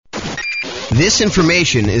This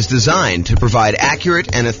information is designed to provide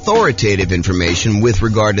accurate and authoritative information with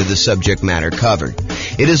regard to the subject matter covered.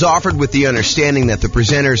 It is offered with the understanding that the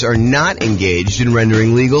presenters are not engaged in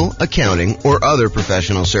rendering legal, accounting, or other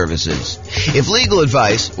professional services. If legal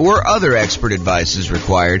advice or other expert advice is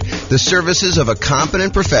required, the services of a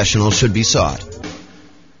competent professional should be sought.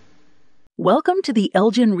 Welcome to the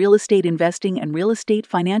Elgin Real Estate Investing and Real Estate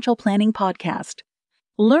Financial Planning Podcast.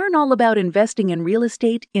 Learn all about investing in real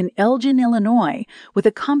estate in Elgin, Illinois, with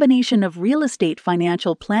a combination of real estate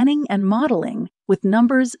financial planning and modeling with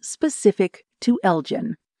numbers specific to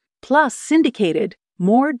Elgin, plus syndicated,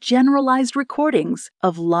 more generalized recordings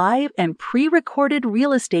of live and pre-recorded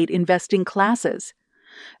real estate investing classes.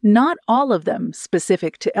 Not all of them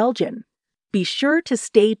specific to Elgin. Be sure to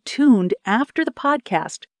stay tuned after the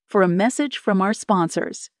podcast for a message from our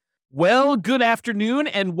sponsors. Well, good afternoon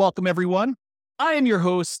and welcome everyone. I am your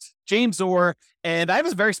host, James Orr, and I have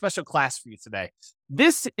a very special class for you today.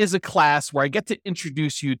 This is a class where I get to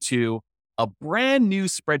introduce you to a brand new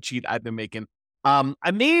spreadsheet I've been making. I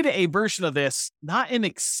made a version of this, not in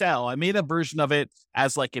Excel. I made a version of it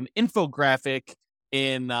as like an infographic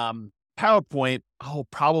in PowerPoint,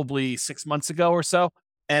 probably 6 months ago or so.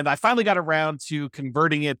 And I finally got around to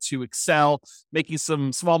converting it to Excel, making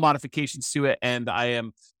some small modifications to it, and I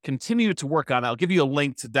am continuing to work on it. I'll give you a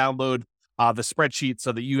link to download the spreadsheet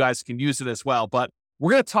so that you guys can use it as well. But we're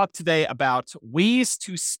going to talk today about ways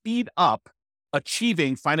to speed up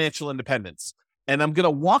achieving financial independence. And I'm going to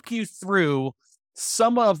walk you through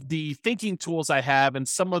some of the thinking tools I have and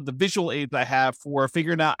some of the visual aids I have for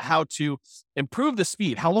figuring out how to improve the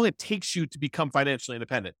speed, how long it takes you to become financially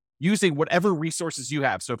independent, using whatever resources you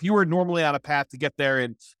have. So if you were normally on a path to get there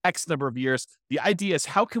in X number of years, the idea is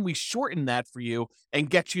how can we shorten that for you and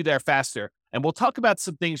get you there faster? And we'll talk about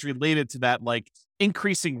some things related to that, like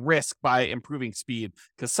increasing risk by improving speed,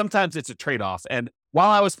 because sometimes it's a trade-off. And while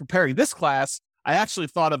I was preparing this class, I actually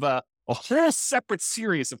thought of a whole separate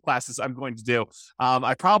series of classes I'm going to do.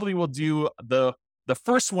 I probably will do the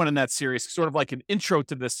first one in that series, sort of like an intro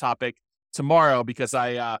to this topic tomorrow, because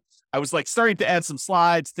I was like starting to add some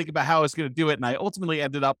slides, think about how I was going to do it. And I ultimately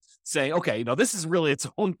ended up saying, okay, this is really its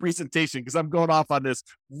own presentation because I'm going off on this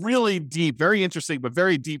really deep, very interesting, but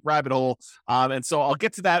very deep rabbit hole. And so I'll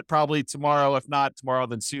get to that probably tomorrow. If not tomorrow,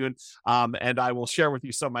 then soon. And I will share with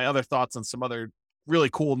you some of my other thoughts on some other really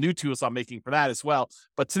cool new tools I'm making for that as well.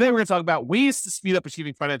 But today we're going to talk about ways to speed up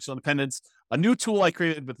achieving financial independence, a new tool I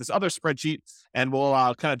created with this other spreadsheet, and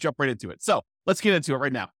we'll kind of jump right into it. So let's get into it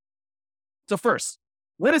right now. So first,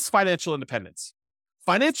 what is financial independence?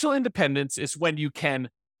 Financial independence is when you can,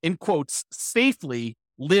 in quotes, safely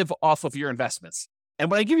live off of your investments.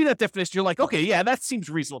 And when I give you that definition, you're like, okay, yeah, that seems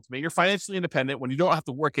reasonable to me. You're financially independent when you don't have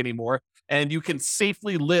to work anymore and you can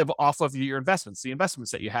safely live off of your investments, the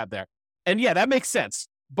investments that you have there. And yeah, that makes sense,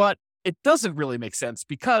 but it doesn't really make sense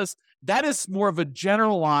because that is more of a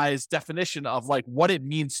generalized definition of like what it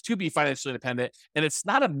means to be financially independent. And it's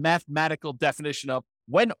not a mathematical definition of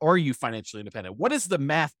when are you financially independent? What is the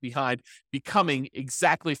math behind becoming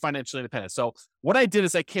exactly financially independent? So what I did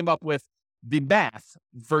is I came up with the math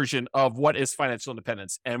version of what is financial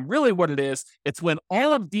independence. And really what it is, it's when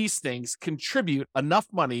all of these things contribute enough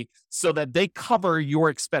money so that they cover your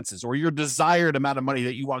expenses or your desired amount of money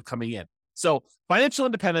that you want coming in. So financial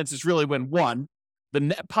independence is really when, one, the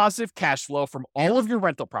net positive cash flow from all of your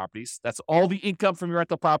rental properties, that's all the income from your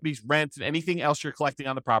rental properties, rent, and anything else you're collecting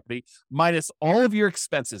on the property, minus all of your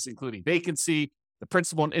expenses, including vacancy, the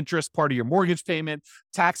principal and interest part of your mortgage payment,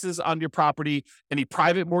 taxes on your property, any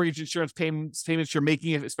private mortgage insurance payments you're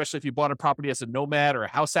making, especially if you bought a property as a nomad or a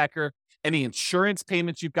house hacker, any insurance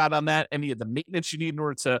payments you've got on that, any of the maintenance you need in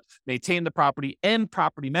order to maintain the property, and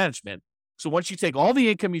property management. So once you take all the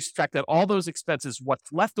income, you subtract out all those expenses,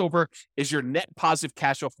 what's left over is your net positive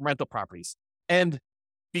cash flow from rental properties. And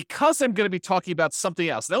because I'm going to be talking about something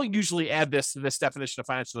else, I don't usually add this to this definition of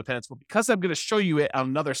financial independence, but because I'm going to show you it on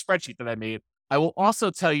another spreadsheet that I made, I will also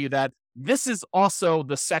tell you that this is also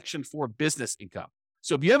the section for business income.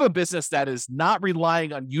 So if you have a business that is not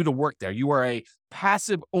relying on you to work there, you are a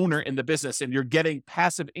passive owner in the business and you're getting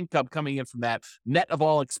passive income coming in from that net of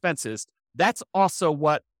all expenses, that's also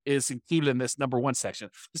what is included in this number one section.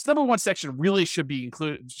 This number one section really should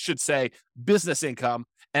say business income,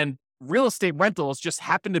 and real estate rentals just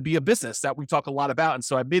happen to be a business that we talk a lot about. And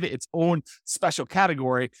so I made it its own special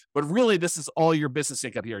category, but really this is all your business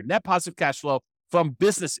income here. Net positive cash flow from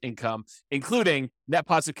business income, including net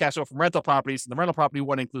positive cash flow from rental properties. And the rental property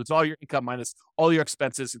one includes all your income minus all your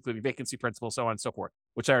expenses, including vacancy, principal, so on and so forth,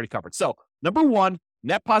 which I already covered. So number one,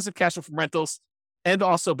 net positive cash flow from rentals and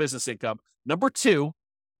also business income. Number two,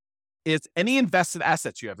 is any invested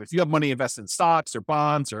assets you have. If you have money invested in stocks or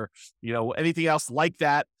bonds or, anything else like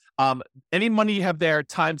that, any money you have there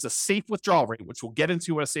times a safe withdrawal rate, which we'll get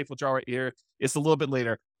into what a safe withdrawal rate here is a little bit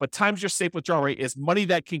later, but times your safe withdrawal rate is money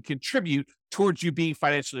that can contribute towards you being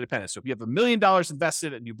financially independent. So if you have $1 million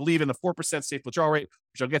invested and you believe in the 4% safe withdrawal rate,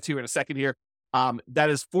 which I'll get to in a second here, that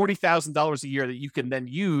is $40,000 a year that you can then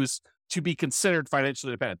use to be considered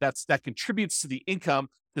financially independent. That contributes to the income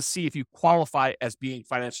to see if you qualify as being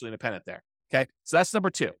financially independent there. Okay, so that's number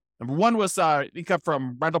two. Number one was income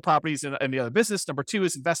from rental properties and the other business. Number two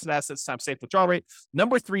is invested assets times safe withdrawal rate.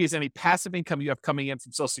 Number three is any passive income you have coming in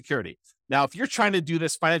from Social Security. Now, if you're trying to do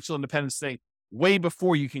this financial independence thing way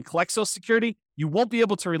before you can collect Social Security, you won't be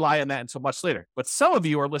able to rely on that until much later. But some of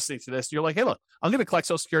you are listening to this, you're like, hey, look, I'm going to collect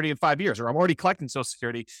Social Security in 5 years, or I'm already collecting Social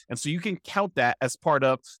Security. And so you can count that as part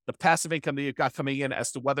of the passive income that you've got coming in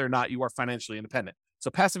as to whether or not you are financially independent. So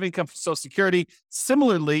passive income from Social Security.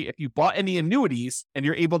 Similarly, if you bought any annuities and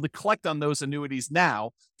you're able to collect on those annuities now,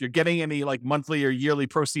 if you're getting any like monthly or yearly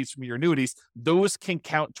proceeds from your annuities, those can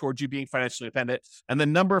count towards you being financially independent. And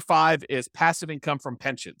then number five is passive income from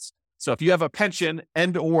pensions. So if you have a pension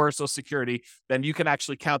and or Social Security, then you can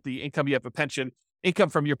actually count the income you have a pension, income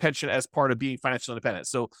from your pension as part of being financially independent.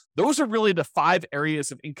 So those are really the 5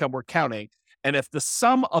 areas of income we're counting. And if the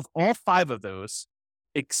sum of all 5 of those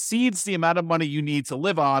exceeds the amount of money you need to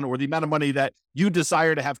live on, or the amount of money that you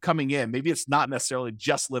desire to have coming in, maybe it's not necessarily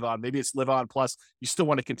just live on, maybe it's live on plus you still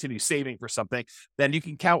want to continue saving for something, then you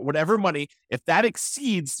can count whatever money. If that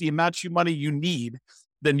exceeds the amount of money you need,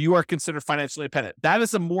 then you are considered financially independent. That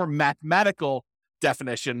is a more mathematical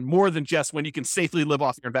definition, more than just when you can safely live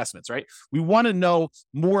off your investments, right? We want to know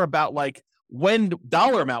more about like when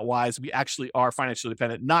dollar amount wise, we actually are financially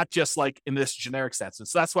independent, not just like in this generic sense. And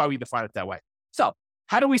so that's why we define it that way. So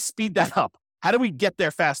how do we speed that up? How do we get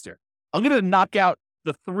there faster? I'm going to knock out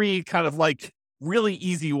the 3 kind of like really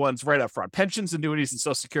easy ones right up front: pensions, annuities, and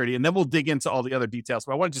Social Security. And then we'll dig into all the other details,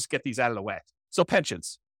 but I want to just get these out of the way. So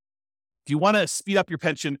pensions. If you want to speed up your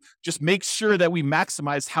pension, just make sure that we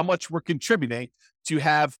maximize how much we're contributing to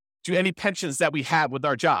any pensions that we have with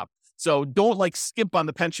our job. So don't like skimp on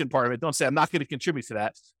the pension part of it. Don't say, I'm not going to contribute to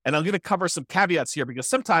that. And I'm going to cover some caveats here, because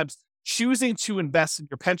sometimes choosing to invest in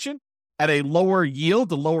your pension at a lower yield,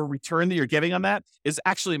 the lower return that you're getting on that, is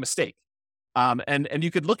actually a mistake. And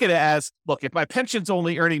you could look at it as, look, if my pension's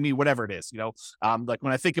only earning me whatever it is, like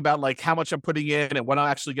when I think about like how much I'm putting in and what I'm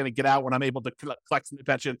actually going to get out when I'm able to collect some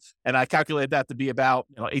pension, and I calculate that to be about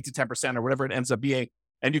 8 to 10% or whatever it ends up being,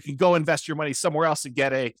 and you can go invest your money somewhere else and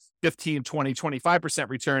get a 15, 20, 25%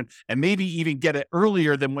 return, and maybe even get it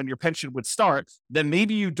earlier than when your pension would start, then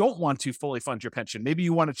maybe you don't want to fully fund your pension. Maybe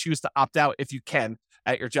you want to choose to opt out if you can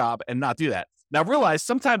at your job and not do that. Now realize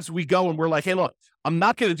sometimes we go and we're like, hey, look, I'm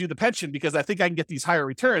not going to do the pension because I think I can get these higher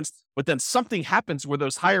returns, but then something happens where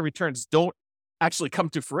those higher returns don't actually come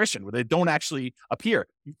to fruition, where they don't actually appear.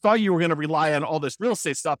 You thought you were going to rely on all this real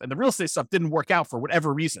estate stuff, and the real estate stuff didn't work out for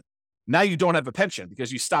whatever reason. Now you don't have a pension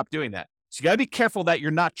because you stopped doing that. So you got to be careful that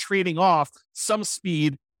you're not trading off some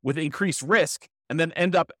speed with increased risk and then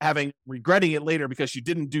end up regretting it later because you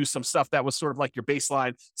didn't do some stuff that was sort of like your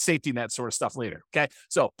baseline safety net sort of stuff later. Okay.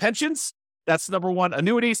 So pensions, that's number one.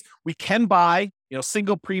 Annuities, we can buy,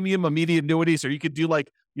 single premium immediate annuities, or you could do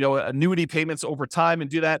like, annuity payments over time and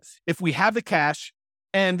do that if we have the cash.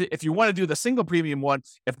 And if you want to do the single premium one,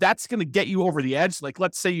 if that's going to get you over the edge, like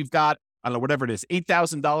let's say you've got, I don't know, whatever it is,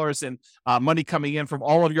 $8,000 in money coming in from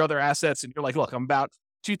all of your other assets. And you're like, look, I'm about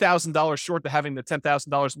 $2,000 short to having the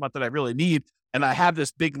 $10,000 a month that I really need. And I have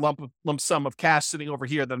this big lump sum of cash sitting over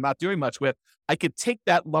here that I'm not doing much with. I could take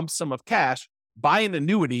that lump sum of cash, buy an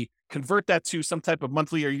annuity, convert that to some type of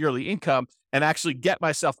monthly or yearly income, and actually get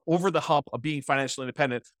myself over the hump of being financially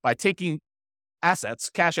independent by taking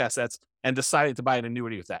cash assets, and deciding to buy an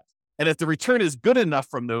annuity with that. And if the return is good enough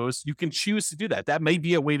from those, you can choose to do that. That may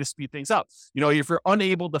be a way to speed things up. If you're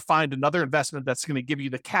unable to find another investment that's going to give you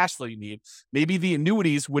the cash flow you need, maybe the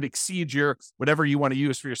annuities would exceed your whatever you want to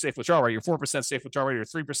use for your safe withdrawal rate, your 4% safe withdrawal rate, or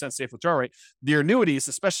 3% safe withdrawal rate. The annuities,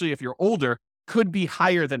 especially if you're older, could be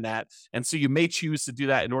higher than that. And so you may choose to do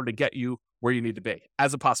that in order to get you where you need to be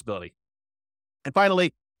as a possibility. And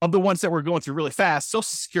finally, of the ones that we're going through really fast, Social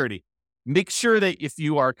Security. Make sure that if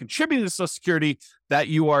you are contributing to Social Security, that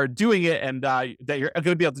you are doing it and that you're going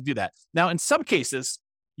to be able to do that. Now, in some cases,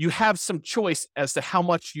 you have some choice as to how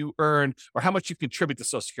much you earn or how much you contribute to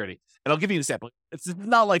Social Security. And I'll give you an example. It's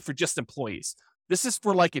not like for just employees. This is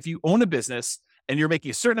for like if you own a business and you're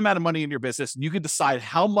making a certain amount of money in your business, and you can decide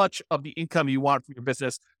how much of the income you want from your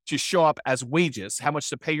business to show up as wages, how much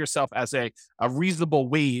to pay yourself as a reasonable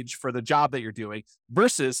wage for the job that you're doing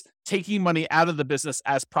versus taking money out of the business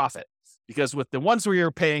as profit. Because with the ones where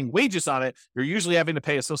you're paying wages on it, you're usually having to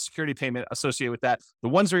pay a Social Security payment associated with that. The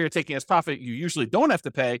ones where you're taking as profit, you usually don't have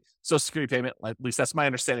to pay Social Security payment. At least that's my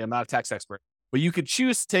understanding. I'm not a tax expert. But you could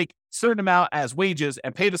choose to take a certain amount as wages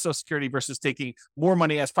and pay the Social Security versus taking more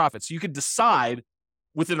money as profit. So you could decide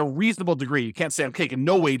within a reasonable degree. You can't say, I'm taking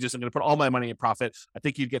no wages, I'm going to put all my money in profit. I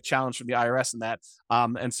think you'd get challenged from the IRS in that.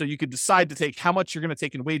 And so you could decide to take how much you're going to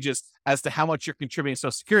take in wages as to how much you're contributing to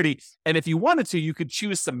Social Security. And if you wanted to, you could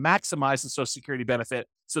choose to maximize the Social Security benefit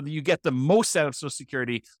so that you get the most out of Social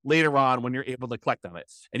Security later on when you're able to collect on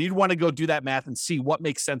it. And you'd want to go do that math and see what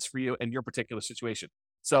makes sense for you in your particular situation.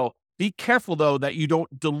 So be careful, though, that you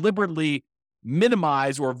don't deliberately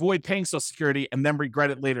minimize or avoid paying Social Security and then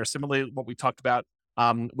regret it later. Similarly, what we talked about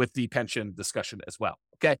with the pension discussion as well.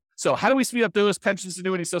 Okay. So how do we speed up those pensions,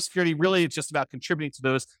 annuities, Social Security? Really, it's just about contributing to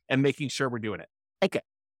those and making sure we're doing it. Okay.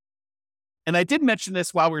 And I did mention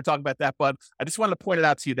this while we were talking about that, but I just wanted to point it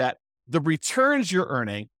out to you that the returns you're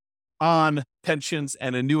earning on pensions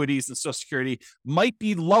and annuities and Social Security might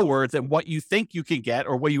be lower than what you think you can get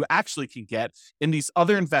or what you actually can get in these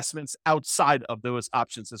other investments outside of those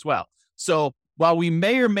options as well. So while we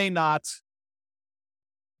may or may not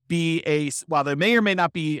while there may or may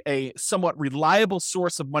not be a somewhat reliable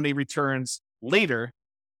source of money returns later,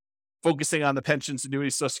 focusing on the pensions,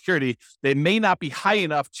 annuities, Social Security, they may not be high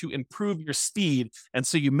enough to improve your speed. And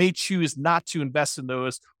so you may choose not to invest in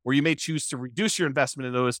those, or you may choose to reduce your investment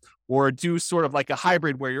in those, or do sort of like a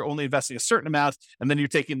hybrid where you're only investing a certain amount, and then you're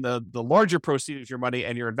taking the larger proceeds of your money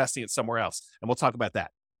and you're investing it somewhere else. And we'll talk about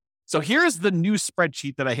that. So here's the new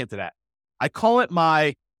spreadsheet that I hinted at. I call it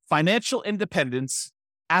my financial independence,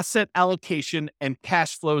 asset allocation, and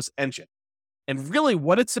cash flows engine. And really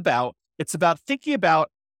what it's about thinking about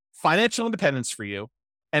financial independence for you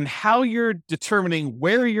and how you're determining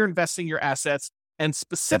where you're investing your assets, and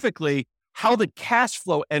specifically how the cash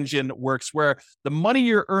flow engine works, where the money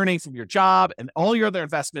you're earning from your job and all your other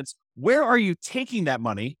investments, where are you taking that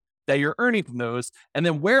money that you're earning from those? And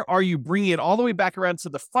then where are you bringing it all the way back around to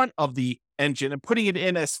the front of the engine and putting it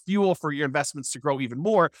in as fuel for your investments to grow even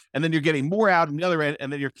more? And then you're getting more out on the other end,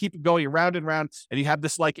 and then you're keeping going around and around, and you have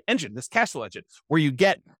this like engine, this cash flow engine, where you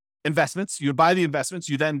get investments, you buy the investments,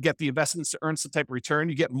 you then get the investments to earn some type of return,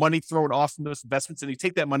 you get money thrown off from those investments, and you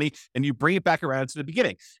take that money and you bring it back around to the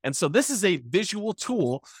beginning. And so this is a visual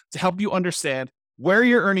tool to help you understand where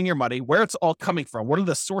you're earning your money, where it's all coming from, what are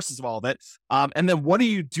the sources of all of it, and then what are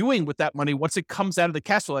you doing with that money once it comes out of the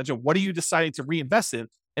cash flow engine? What are you deciding to reinvest in?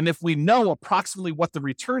 And if we know approximately what the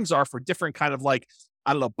returns are for different kind of like,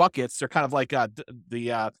 I don't know, buckets, they're kind of like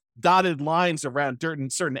the dotted lines around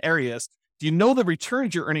certain areas. Do you know the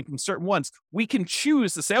returns you're earning from certain ones? We can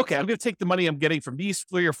choose to say, okay, I'm going to take the money I'm getting from these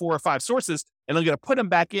 3 or 4 or 5 sources, and I'm going to put them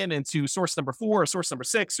back into source number 4 or source number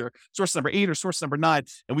 6 or source number 8 or source number 9.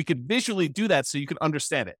 And we could visually do that so you can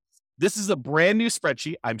understand it. This is a brand new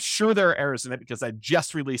spreadsheet. I'm sure there are errors in it because I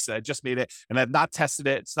just released it. I just made it and I've not tested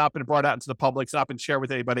it. It's not been brought out into the public. It's not been shared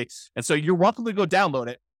with anybody. And so you're welcome to go download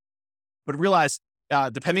it, but realize,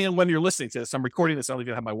 depending on when you're listening to this, I'm recording this. I don't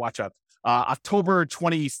even have my watch up. October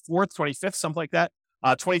 24th, 25th, something like that,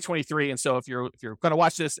 2023. And so if you're going to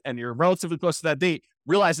watch this and you're relatively close to that date,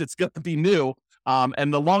 realize it's going to be new.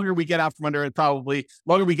 And the longer we get out from under it, probably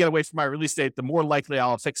longer we get away from my release date, the more likely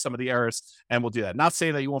I'll fix some of the errors, and we'll do that. Not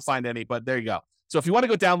saying that you won't find any, but there you go. So if you want to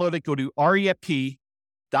go download it, go to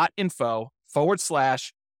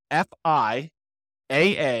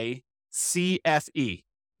refp.info/FIAACFE.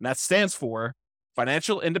 And that stands for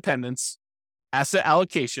Financial Independence, Asset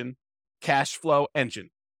Allocation, Cash Flow Engine.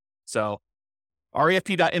 So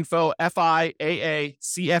refp.info,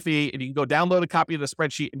 FIAACFE, and you can go download a copy of the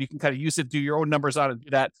spreadsheet and you can kind of use it, do your own numbers on it, and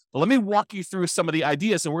do that. But let me walk you through some of the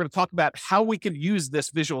ideas, and we're going to talk about how we can use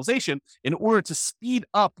this visualization in order to speed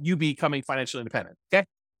up you becoming financially independent. Okay.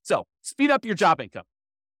 So speed up your job income.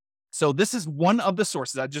 So this is one of the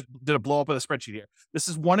sources. I just did a blow up of the spreadsheet here. This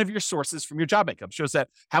is one of your sources from your job income. It shows that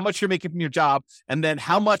how much you're making from your job and then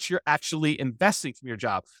how much you're actually investing from your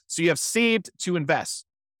job. So you have saved to invest.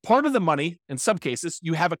 Part of the money, in some cases,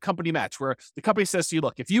 you have a company match where the company says to you,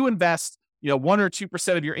 look, if you invest 1 or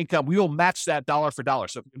 2% of your income, we will match that dollar for dollar.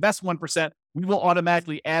 So if you invest 1%, we will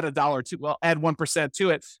automatically add add 1% to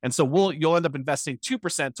it. And so you'll end up investing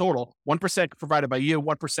 2% total, 1% provided by you,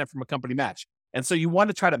 1% from a company match. And so you want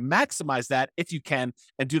to try to maximize that if you can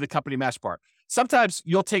and do the company match part. Sometimes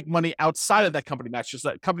you'll take money outside of that company match. Just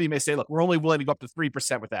that company may say, look, we're only willing to go up to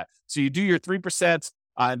 3% with that. So you do your 3%,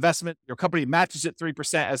 investment. Your company matches it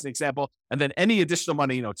 3% as an example. And then any additional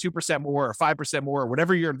money, 2% more or 5% more or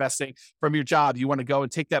whatever you're investing from your job, you want to go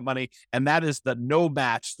and take that money. And that is the no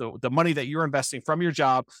match, the money that you're investing from your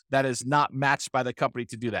job that is not matched by the company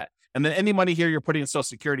to do that. And then any money here you're putting in Social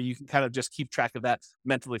Security, you can kind of just keep track of that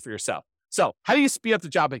mentally for yourself. So how do you speed up the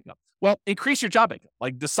job income? Well, increase your job income.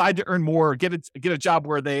 Like decide to earn more, get a job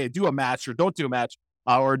where they do a match or don't do a match,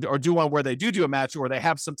 or do one where they do a match, or they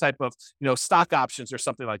have some type of stock options or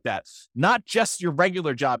something like that. Not just your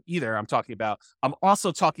regular job either. I'm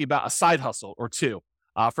also talking about a side hustle or two.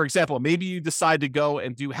 For example, maybe you decide to go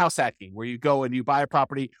and do house hacking, where you go and you buy a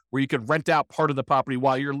property where you could rent out part of the property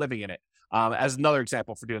while you're living in it. As another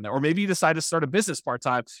example for doing that. Or maybe you decide to start a business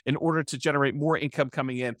part-time in order to generate more income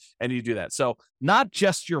coming in, and you do that. So not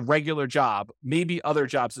just your regular job, maybe other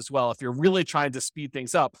jobs as well. If you're really trying to speed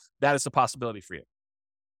things up, that is a possibility for you.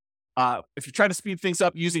 If you're trying to speed things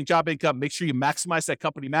up using job income, make sure you maximize that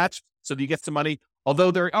company match so that you get some money.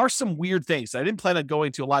 Although there are some weird things. I didn't plan on going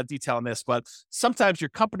into a lot of detail on this, but sometimes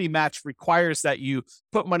your company match requires that you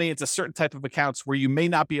put money into certain type of accounts where you may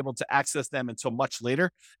not be able to access them until much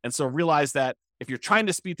later. And so realize that if you're trying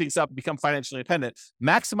to speed things up and become financially independent,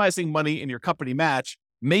 maximizing money in your company match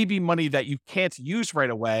may be money that you can't use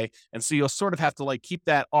right away. And so you'll sort of have to keep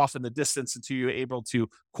that off in the distance until you're able to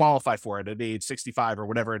qualify for it at age 65 or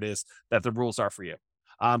whatever it is that the rules are for you.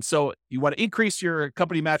 So you want to increase your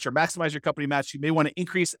company match or maximize your company match. You may want to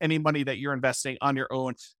increase any money that you're investing on your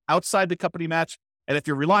own outside the company match. And if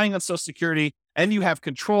you're relying on Social Security and you have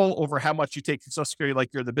control over how much you take from Social Security, like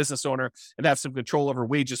you're the business owner and have some control over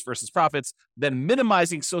wages versus profits, then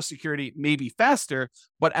minimizing Social Security may be faster,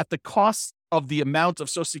 but at the cost of the amount of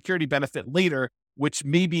Social Security benefit later, which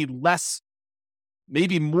may be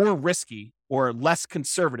more risky or less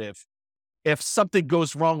conservative if something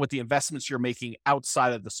goes wrong with the investments you're making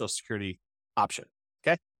outside of the Social Security option.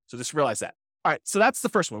 Okay. So just realize that. All right. So that's the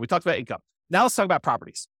first one. We talked about income. Now let's talk about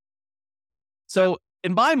properties. So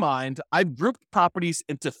in my mind, I've grouped properties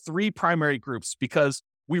into three primary groups because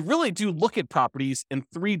we really do look at properties in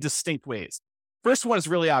three distinct ways. First one is a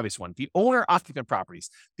really obvious one, the owner-occupant properties.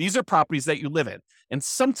 These are properties that you live in. And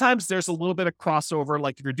sometimes there's a little bit of crossover,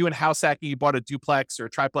 like if you're doing house hacking, you bought a duplex or a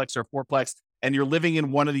triplex or a fourplex, and you're living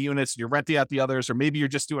in one of the units and you're renting out the others, or maybe you're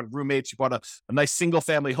just doing roommates. You bought a nice single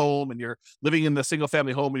family home and you're living in the single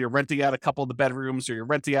family home and you're renting out a couple of the bedrooms, or you're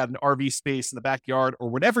renting out an RV space in the backyard, or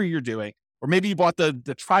whatever you're doing. Or maybe you bought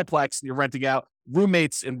the triplex and you're renting out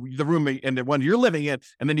roommates and the roommate and the one you're living in.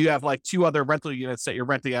 And then you have two other rental units that you're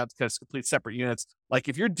renting out because complete separate units.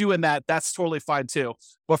 If you're doing that, that's totally fine too.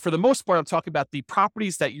 But for the most part, I'm talking about the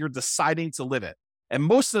properties that you're deciding to live in. And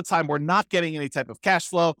most of the time, we're not getting any type of cash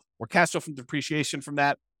flow or cash flow from depreciation from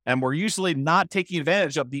that. And we're usually not taking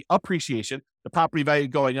advantage of the appreciation, the property value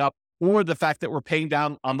going up, or the fact that we're paying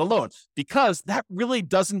down on the loan, because that really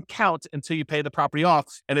doesn't count until you pay the property off,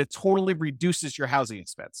 and it totally reduces your housing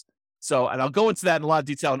expense. So, and I'll go into that in a lot of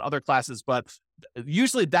detail in other classes, but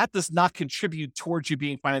usually that does not contribute towards you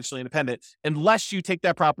being financially independent unless you take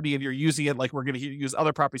that property and you're using it, like we're going to use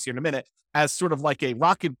other properties here in a minute, as sort of like a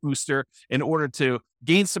rocket booster in order to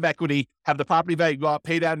gain some equity, have the property value go up,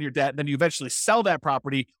 pay down your debt, and then you eventually sell that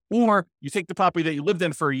property. Or you take the property that you lived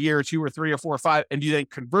in for a year or two or three or four or five, and you then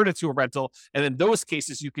convert it to a rental. And in those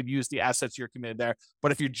cases, you could use the assets you're committed there.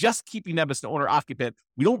 But if you're just keeping them as an owner occupant,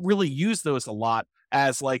 we don't really use those a lot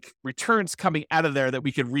as returns coming out of there that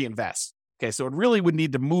we could reinvest. Okay, so it really would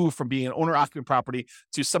need to move from being an owner-occupant property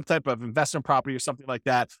to some type of investment property or something like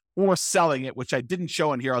that, or selling it, which I didn't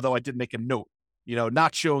show in here, although I did make a note.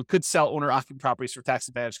 Not show, could sell owner-occupant properties for tax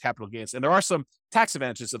advantage capital gains. And there are some tax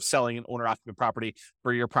advantages of selling an owner-occupant property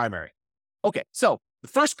for your primary. Okay, so the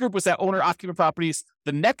first group was that owner-occupant properties.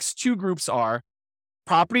 The next two groups are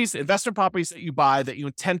properties, investment properties that you buy that you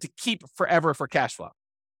intend to keep forever for cash flow.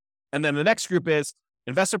 And then the next group is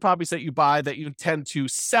investment properties that you buy that you intend to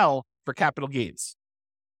sell for capital gains.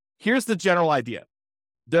 Here's the general idea.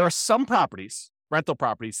 There are some properties, rental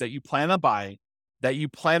properties, that you plan on buying, that you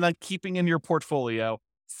plan on keeping in your portfolio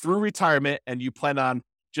through retirement, and you plan on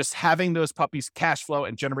just having those puppies cash flow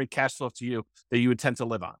and generate cash flow to you that you intend to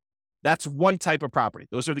live on. That's one type of property.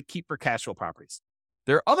 Those are the keep for cash flow properties.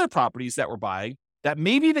 There are other properties that we're buying that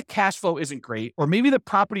maybe the cash flow isn't great, or maybe the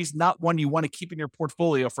property is not one you want to keep in your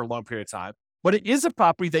portfolio for a long period of time, but it is a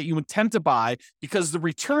property that you intend to buy because the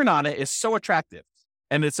return on it is so attractive.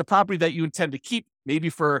 And it's a property that you intend to keep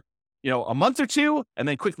maybe for, a month or two and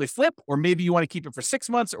then quickly flip, or maybe you want to keep it for 6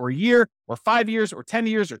 months or a year or 5 years or 10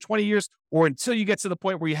 years or 20 years, or until you get to the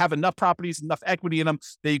point where you have enough properties, enough equity in them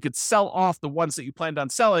that you could sell off the ones that you planned on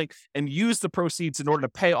selling and use the proceeds in order to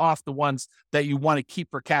pay off the ones that you want to keep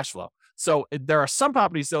for cash flow. So there are some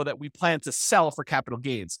properties, though, that we plan to sell for capital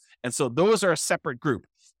gains. And so those are a separate group.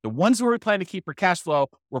 The ones where we plan to keep for cash flow,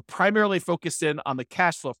 we're primarily focused in on the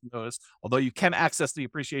cash flow from those, although you can access the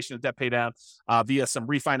appreciation of debt pay down via some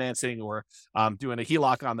refinancing or doing a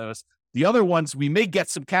HELOC on those. The other ones, we may get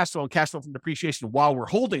some cash flow and cash flow from depreciation while we're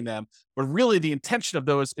holding them, but really the intention of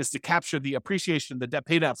those is to capture the appreciation, the debt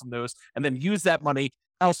pay down from those, and then use that money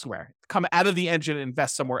elsewhere, come out of the engine and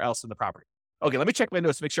invest somewhere else in the property. Okay, let me check my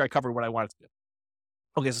notes to make sure I covered what I wanted to do.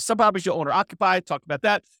 Okay, so some properties you'll own or occupy, talked about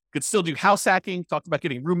that. You could still do house hacking, talked about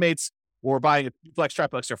getting roommates or buying a duplex,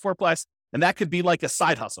 triplex, or fourplex. And that could be like a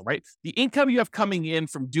side hustle, right? The income you have coming in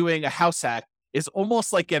from doing a house hack is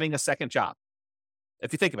almost like getting a second job,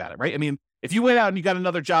 if you think about it, right? I mean, if you went out and you got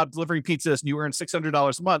another job delivering pizzas and you earn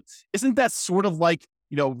 $600 a month, isn't that sort of like,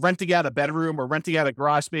 renting out a bedroom or renting out a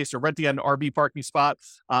garage space or renting out an RV parking spot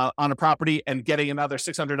on a property and getting another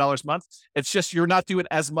 $600 a month? It's just you're not doing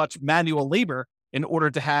as much manual labor in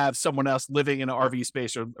order to have someone else living in an RV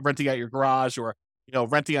space or renting out your garage or,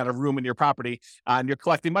 renting out a room in your property and you're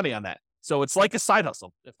collecting money on that. So it's like a side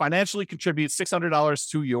hustle. It financially contributes $600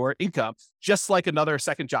 to your income, just like another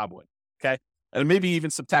second job would. Okay. And maybe even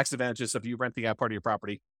some tax advantages of you renting out part of your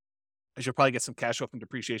property, as you'll probably get some cash flow from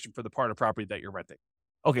depreciation for the part of property that you're renting.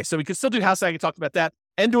 Okay. So we can still do house hacking, talked about that,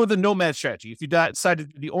 and or the nomad strategy. If you decide to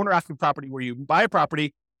do the owner occupant property where you buy a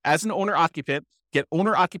property as an owner occupant, get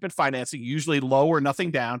owner occupant financing, usually low or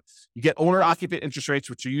nothing down. You get owner occupant interest rates,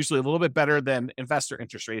 which are usually a little bit better than investor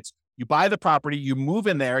interest rates. You buy the property, you move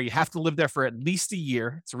in there, you have to live there for at least a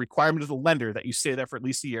year. It's a requirement of the lender that you stay there for at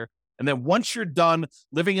least a year. And then once you're done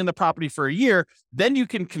living in the property for a year, then you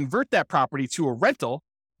can convert that property to a rental,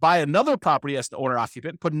 buy another property as an owner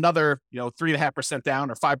occupant, put another, 3.5% down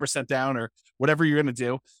or 5% down or whatever you're going to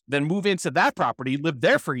do, then move into that property, live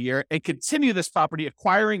there for a year and continue this property,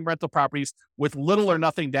 acquiring rental properties with little or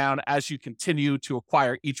nothing down as you continue to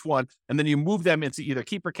acquire each one. And then you move them into either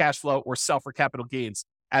keep for cash flow or sell for capital gains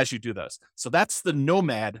as you do those. So that's the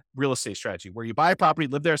nomad real estate strategy, where you buy a property,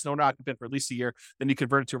 live there as an owner occupant for at least a year, then you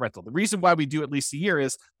convert it to a rental. The reason why we do at least a year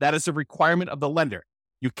is that is a requirement of the lender.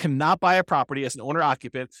 You cannot buy a property as an owner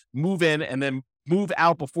occupant, move in, and then move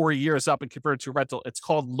out before a year is up and convert it to a rental. It's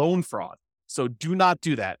called loan fraud. So do not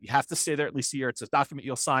do that. You have to stay there at least a year. It's a document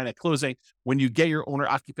you'll sign at closing when you get your owner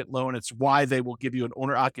occupant loan. It's why they will give you an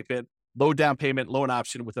owner occupant low down payment loan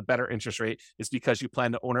option with a better interest rate, is because you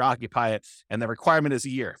plan to owner occupy it. And the requirement is a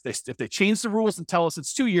year. If they change the rules and tell us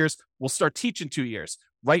it's 2 years, we'll start teaching 2 years.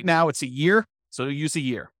 Right now it's a year. So use a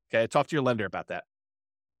year. Okay. Talk to your lender about that.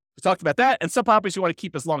 We talked about that. And some properties you want to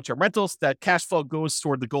keep as long-term rentals. That cash flow goes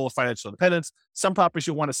toward the goal of financial independence. Some properties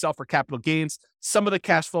you want to sell for capital gains. Some of the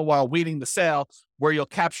cash flow while waiting the sale, where you'll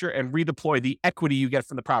capture and redeploy the equity you get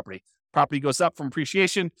from the property. Property goes up from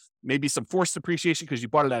appreciation, maybe some forced appreciation because you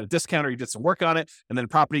bought it at a discount or you did some work on it. And then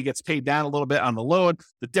property gets paid down a little bit on the loan.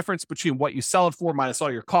 The difference between what you sell it for minus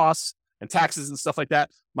all your costs and taxes and stuff like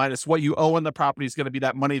that, minus what you owe on the property, is going to be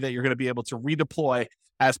that money that you're going to be able to redeploy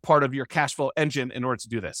as part of your cash flow engine in order to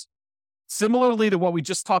do this. Similarly to what we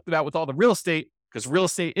just talked about with all the real estate, because real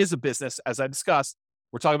estate is a business, as I discussed,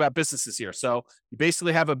 we're talking about businesses here. So you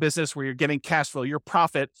basically have a business where you're getting cash flow, your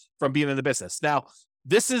profit from being in the business. Now,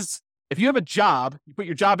 this is, if you have a job, you put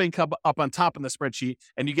your job income up on top in the spreadsheet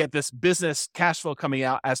and you get this business cash flow coming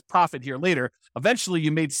out as profit here later. Eventually,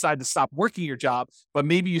 you may decide to stop working your job, but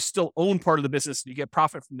maybe you still own part of the business and you get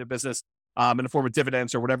profit from the business in the form of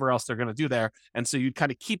dividends or whatever else they're going to do there. And so you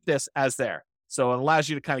kind of keep this as there. So it allows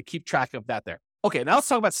you to kind of keep track of that there. Okay, now let's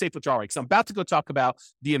talk about safe withdrawal rate, because I'm about to go talk about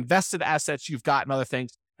the invested assets you've got and other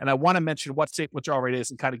things. And I want to mention what safe withdrawal rate is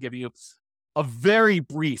and kind of give you a very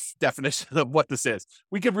brief definition of what this is.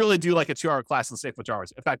 We could really do like a 2-hour class on safe withdrawal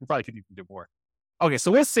rates. In fact, we probably could even do more. Okay,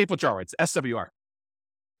 so where's safe withdrawal rates? SWR.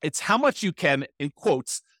 It's how much you can, in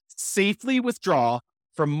quotes, safely withdraw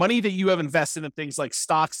from money that you have invested in things like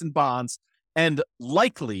stocks and bonds and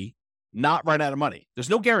likely not run out of money. There's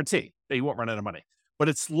no guarantee that you won't run out of money, but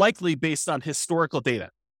it's likely based on historical data.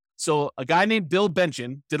 So a guy named Bill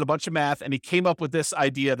Bengen did a bunch of math and he came up with this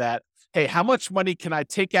idea that, hey, how much money can I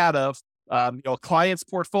take out of a client's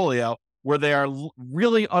portfolio where they are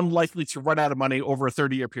really unlikely to run out of money over a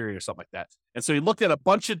 30-year period or something like that. And so he looked at a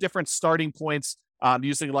bunch of different starting points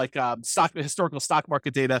using like historical stock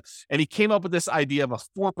market data. And he came up with this idea of a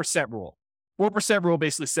 4% rule. 4% rule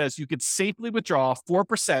basically says you could safely withdraw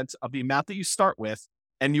 4% of the amount that you start with,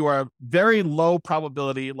 and you are very low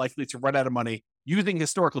probability likely to run out of money using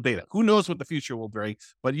historical data. Who knows what the future will bring,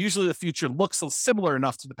 but usually the future looks similar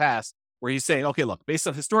enough to the past where he's saying, okay, look, based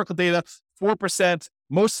on historical data, 4%,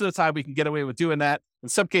 most of the time we can get away with doing that. In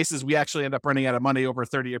some cases, we actually end up running out of money over a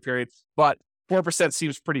 30-year period, but 4%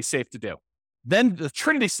 seems pretty safe to do. Then the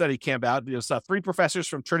Trinity study came out. It was 3 professors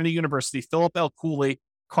from Trinity University, Philip L. Cooley,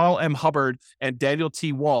 Carl M. Hubbard, and Daniel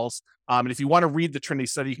T. Walls. And if you want to read the Trinity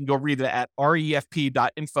study, you can go read it at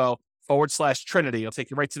refp.info/Trinity. It'll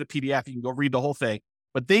take you right to the PDF. You can go read the whole thing.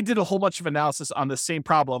 But they did a whole bunch of analysis on the same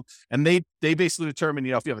problem. And they basically determined,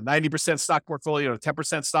 if you have a 90% stock portfolio, or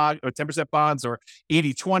 10% stock, or 10% bonds, or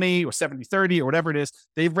 80-20, or 70-30, or whatever it is,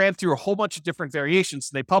 they ran through a whole bunch of different variations.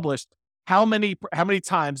 And they published how many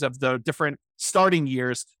times of the different starting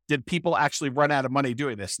years did people actually run out of money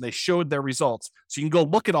doing this? And they showed their results. So you can go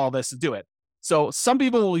look at all this and do it. So some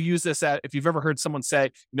people will use this if you've ever heard someone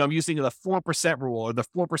say, I'm using the 4% rule or the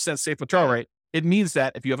 4% safe withdrawal rate. It means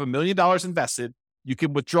that if you have $1 million invested, you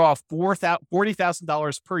can withdraw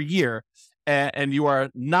 $40,000 per year, and you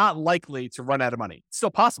are not likely to run out of money. It's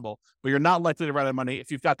still possible, but you're not likely to run out of money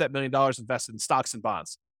if you've got that $1 million invested in stocks and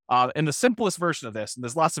bonds. In the simplest version of this, and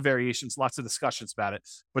there's lots of variations, lots of discussions about it,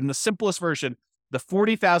 but in the simplest version, the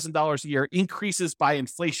 $40,000 a year increases by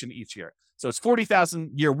inflation each year. So it's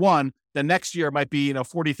 $40,000 year one, the next year might be,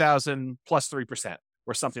 $40,000 plus 3%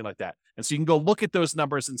 or something like that. And so you can go look at those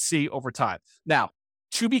numbers and see over time. Now,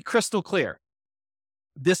 to be crystal clear,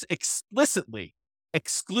 this explicitly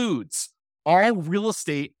excludes all real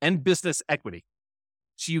estate and business equity.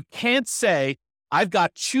 So you can't say, I've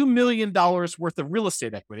got $2 million worth of real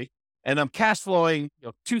estate equity, and I'm cash flowing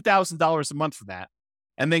 $2,000 a month for that.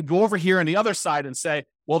 And then go over here on the other side and say,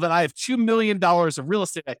 well, then I have $2 million of real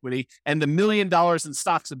estate equity and $1 million in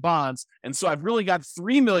stocks and bonds. And so I've really got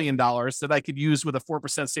 $3 million that I could use with a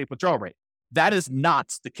 4% safe withdrawal rate. That is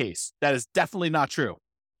not the case. That is definitely not true.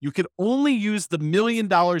 You can only use the $1 million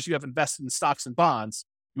you have invested in stocks and bonds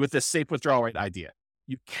with this safe withdrawal rate idea.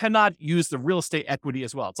 You cannot use the real estate equity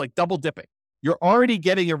as well. It's like double dipping. You're already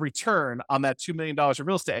getting a return on that $2 million of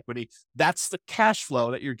real estate equity. That's the cash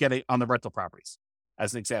flow that you're getting on the rental properties,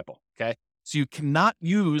 as an example. Okay. So you cannot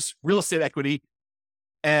use real estate equity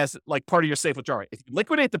as like part of your safe withdrawal rate. If you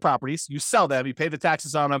liquidate the properties, you sell them, you pay the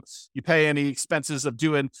taxes on them, you pay any expenses of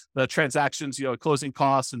doing the transactions, closing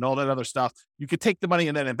costs and all that other stuff. You could take the money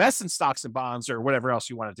and then invest in stocks and bonds or whatever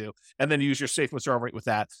else you want to do, and then use your safe withdrawal rate with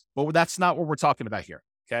that. But that's not what we're talking about here.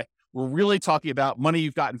 Okay. We're really talking about money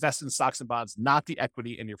you've got invested in stocks and bonds, not the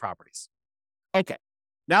equity in your properties. Okay.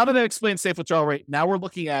 Now that I've explained safe withdrawal rate, now we're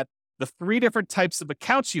looking at the 3 different types of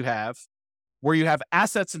accounts you have where you have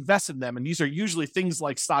assets invested in them. And these are usually things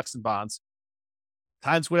like stocks and bonds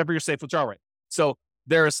times whatever your safe withdrawal rate. So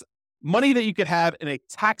there's money that you could have in a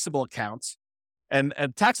taxable account. And a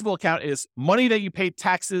taxable account is money that you pay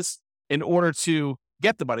taxes in order to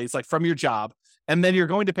get the money. It's like from your job. And then you're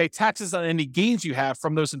going to pay taxes on any gains you have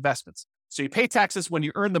from those investments. So you pay taxes when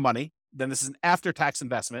you earn the money. Then this is an after-tax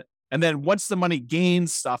investment. And then once the money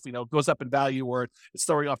gains stuff, goes up in value or it's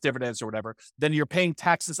throwing off dividends or whatever, then you're paying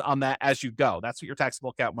taxes on that as you go. That's what your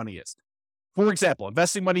taxable account money is. For example,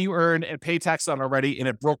 investing money you earn and pay tax on already in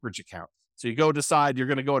a brokerage account. So you go decide you're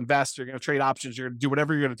going to go invest, you're going to trade options, you're going to do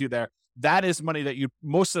whatever you're going to do there. That is money that you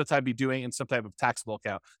most of the time be doing in some type of taxable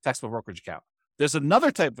account, taxable brokerage account. There's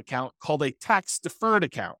another type of account called a tax-deferred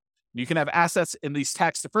account. You can have assets in these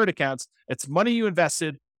tax-deferred accounts. It's money you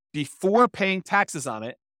invested before paying taxes on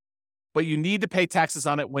it, but you need to pay taxes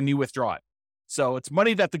on it when you withdraw it. So it's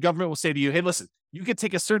money that the government will say to you, hey, listen, you could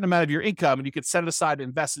take a certain amount of your income and you could set it aside to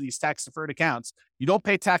invest in these tax-deferred accounts. You don't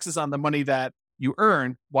pay taxes on the money that you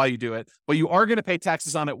earn while you do it, but you are going to pay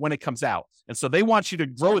taxes on it when it comes out. And so they want you to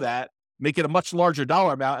grow that, make it a much larger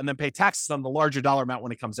dollar amount, and then pay taxes on the larger dollar amount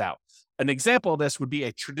when it comes out. An example of this would be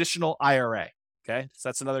a traditional IRA. Okay. So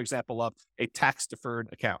that's another example of a tax-deferred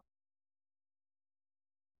account.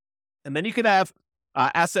 And then you could have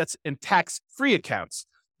assets in tax-free accounts.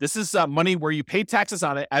 This is money where you pay taxes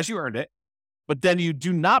on it as you earned it, but then you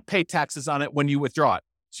do not pay taxes on it when you withdraw it.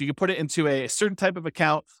 So you can put it into a certain type of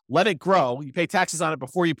account, let it grow. You pay taxes on it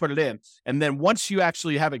before you put it in. And then once you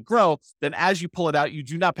actually have it grow, then as you pull it out, you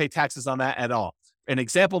do not pay taxes on that at all. An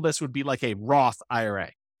example of this would be like a Roth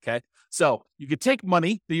IRA. Okay. So you could take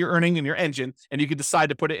money that you're earning in your engine and you could decide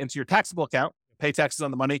to put it into your taxable account, pay taxes on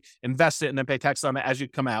the money, invest it, and then pay taxes on it as you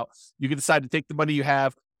come out. You can decide to take the money you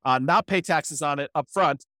have, not pay taxes on it up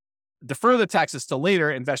front, defer the taxes till later,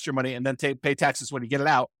 invest your money, and then pay taxes when you get it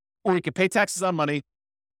out. Or you can pay taxes on money,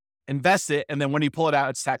 invest it, and then when you pull it out,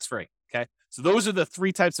 it's tax-free. Okay. So those are the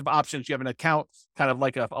 3 types of options. You have an account, kind of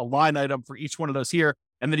like a line item for each one of those here.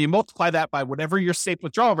 And then you multiply that by whatever your safe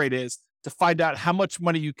withdrawal rate is to find out how much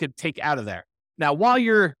money you could take out of there. Now, while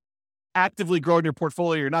you're actively growing your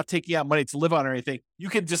portfolio, you're not taking out money to live on or anything, you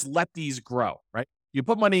can just let these grow, right? You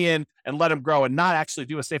put money in and let them grow and not actually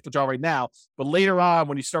do a safe withdrawal right now. But later on,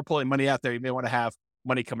 when you start pulling money out there, you may want to have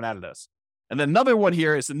money coming out of those. And then another one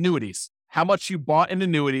here is annuities. How much you bought in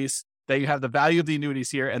annuities, that you have the value of the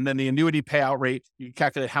annuities here, and then the annuity payout rate, you can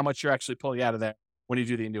calculate how much you're actually pulling out of there when you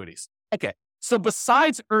do the annuities. Okay, so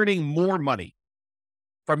besides earning more money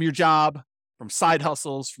from your job, from side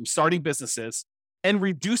hustles, from starting businesses, and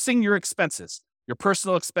reducing your expenses, your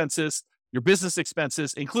personal expenses, your business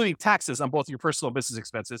expenses, including taxes on both your personal and business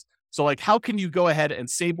expenses. So like, how can you go ahead and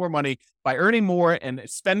save more money by earning more and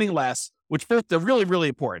spending less, which both are really, really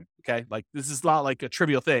important. Okay. Like this is not like a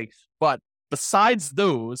trivial thing, but besides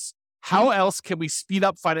those, how else can we speed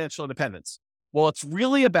up financial independence? Well, it's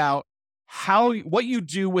really about what you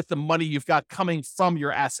do with the money you've got coming from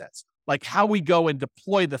your assets, like how we go and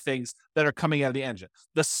deploy the things that are coming out of the engine,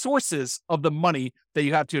 the sources of the money that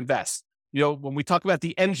you have to invest. You know, when we talk about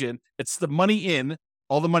the engine, it's the money in,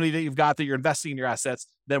 all the money that you've got that you're investing in your assets.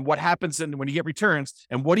 Then what happens when you get returns,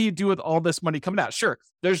 and what do you do with all this money coming out? Sure,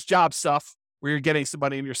 there's job stuff where you're getting some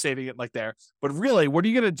money and you're saving it like there. But really, what are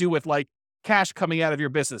you going to do with like cash coming out of your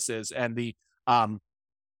businesses and the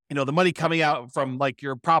money coming out from like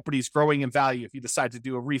your properties growing in value if you decide to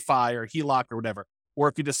do a refi or HELOC or whatever, or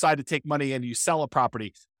if you decide to take money and you sell a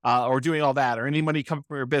property or doing all that, or any money coming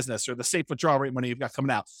from your business or the safe withdrawal rate money you've got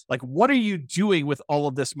coming out. Like, what are you doing with all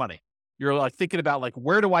of this money? You're like thinking about like,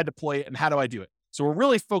 where do I deploy it and how do I do it? So we're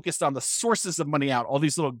really focused on the sources of money out, all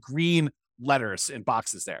these little green letters and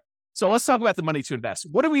boxes there. So let's talk about the money to invest.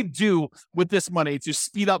 What do we do with this money to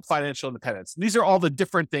speed up financial independence? And these are all the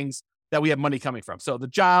different things that we have money coming from. So the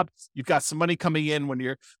job, you've got some money coming in when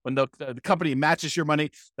the company matches your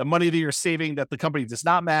money, the money that you're saving that the company does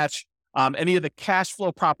not match, any of the cash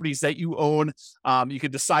flow properties that you own. You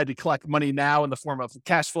could decide to collect money now in the form of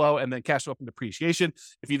cash flow and then cash flow from depreciation.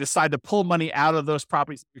 If you decide to pull money out of those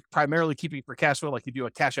properties, you're primarily keeping for cash flow, like you do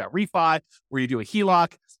a cash out refi or you do a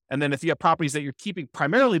HELOC. And then if you have properties that you're keeping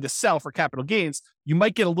primarily to sell for capital gains, you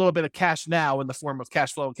might get a little bit of cash now in the form of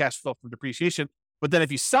cash flow and cash flow from depreciation. But then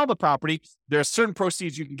if you sell the property, there are certain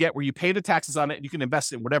proceeds you can get where you pay the taxes on it and you can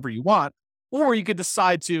invest in whatever you want. Or you could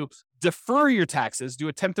decide to defer your taxes, do a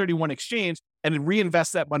 1031 exchange, and then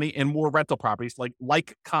reinvest that money in more rental properties,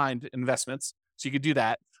 like kind investments. So you could do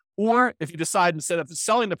that. Or if you decide instead of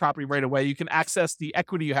selling the property right away, you can access the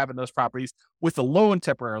equity you have in those properties with a loan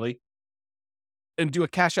temporarily and do a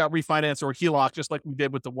cash out refinance or HELOC, just like we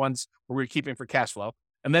did with the ones where we were keeping for cash flow.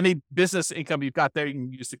 And then any business income you've got there, you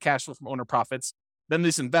can use the cash flow from owner profits. Then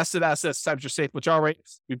these invested assets times your safe withdrawal rate.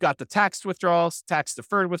 We've got the tax withdrawals, tax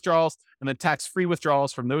deferred withdrawals, and then tax-free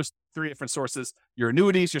withdrawals from those three different sources, your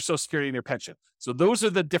annuities, your Social Security, and your pension. So those are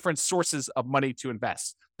the different sources of money to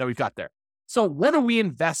invest that we've got there. So what do we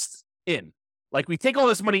invest in? Like we take all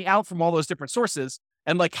this money out from all those different sources,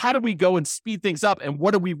 and like, how do we go and speed things up? And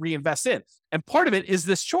what do we reinvest in? And part of it is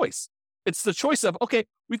this choice. It's the choice of, okay,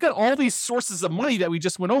 we've got all these sources of money that we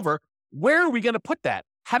just went over. Where are we going to put that?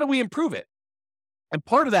 How do we improve it? And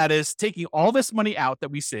part of that is taking all this money out that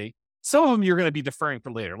we see. Some of them you're going to be deferring for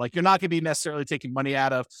later. Like you're not going to be necessarily taking money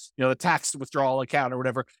out of, the tax withdrawal account or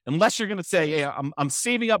whatever, unless you're going to say, hey, I'm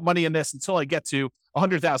saving up money in this until I get to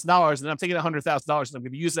 $100,000, and I'm taking $100,000 and I'm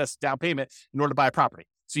going to use that as down payment in order to buy a property.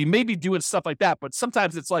 So you may be doing stuff like that, but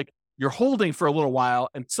sometimes it's like you're holding for a little while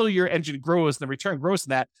until your engine grows and the return grows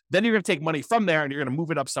in that. Then you're going to take money from there and you're going to move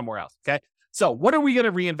it up somewhere else. Okay. So what are we going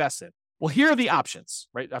to reinvest in? Well, here are the options,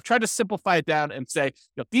 right? I've tried to simplify it down and say,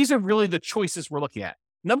 these are really the choices we're looking at.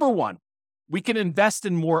 Number one, we can invest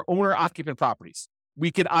in more owner-occupant properties.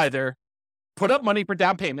 We could either put up money for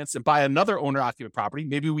down payments and buy another owner-occupant property.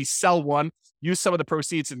 Maybe we sell one, use some of the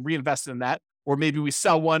proceeds and reinvest in that. Or maybe we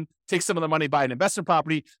sell one, take some of the money, buy an investment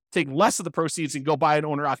property, take less of the proceeds and go buy an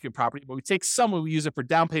owner-occupant property. But we take some and we use it for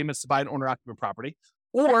down payments to buy an owner-occupant property.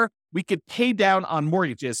 Or we could pay down on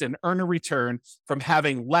mortgages and earn a return from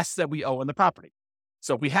having less that we owe on the property.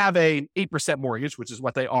 So if we have a 8% mortgage, which is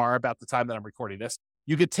what they are about the time that I'm recording this,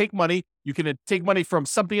 you could take money, from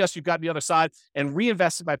something else you've got on the other side and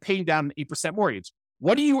reinvest it by paying down an 8% mortgage.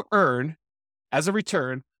 What do you earn as a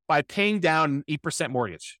return by paying down an 8%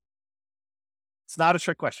 mortgage? It's not a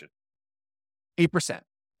trick question. 8%.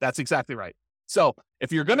 That's exactly right. So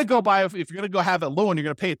if you're going to go have a loan, you're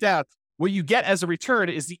going to pay it down. What you get as a return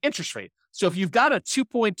is the interest rate. So if you've got a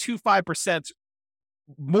 2.25%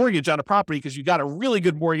 mortgage on a property because you got a really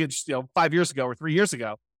good mortgage, 5 years ago or 3 years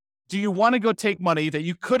ago, do you want to go take money that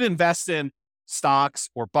you could invest in stocks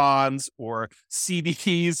or bonds or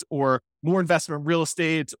CDs or more investment in real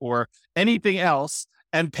estate or anything else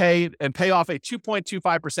and pay off a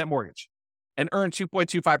 2.25% mortgage and earn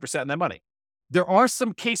 2.25% on that money? There are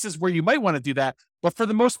some cases where you might want to do that, but for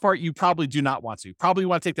the most part, you probably do not want to. You probably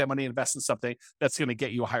want to take that money and invest in something that's going to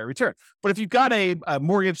get you a higher return. But if you've got a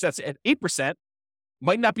mortgage that's at 8%,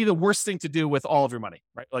 might not be the worst thing to do with all of your money,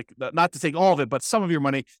 right? Like not to take all of it, but some of your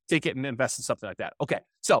money, take it and invest in something like that. Okay.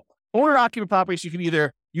 So owner-occupied properties, you can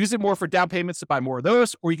either use it more for down payments to buy more of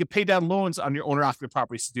those, or you can pay down loans on your owner-occupied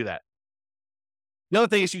properties to do that. The other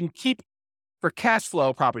thing is you can keep for cash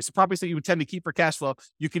flow properties. The properties that you would tend to keep for cash flow,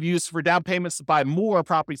 you could use for down payments to buy more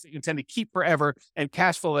properties that you intend to keep forever and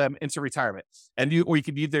cash flow them into retirement. Or you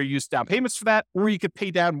could either use down payments for that, or you could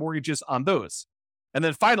pay down mortgages on those. And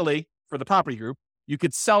then finally, for the property group, you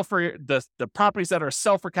could sell for the properties that are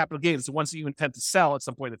sell for capital gains, the ones that you intend to sell at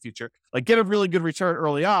some point in the future, like get a really good return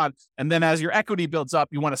early on. And then as your equity builds up,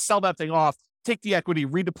 you want to sell that thing off, take the equity,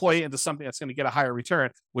 redeploy it into something that's going to get a higher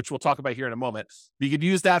return, which we'll talk about here in a moment. But you could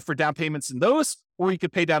use that for down payments in those, or you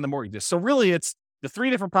could pay down the mortgages. So really it's the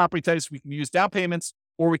three different property types. We can use down payments,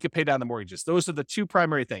 or we could pay down the mortgages. Those are the two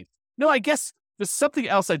primary things. No, I guess there's something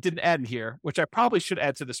else I didn't add in here, which I probably should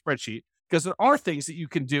add to the spreadsheet, because there are things that you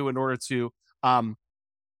can do in order to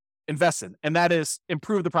invest in, and that is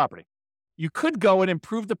improve the property. You could go and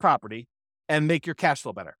improve the property and make your cash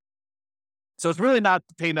flow better. So it's really not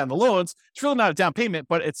paying down the loans. It's really not a down payment,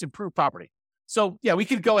 but it's improved property. So yeah, we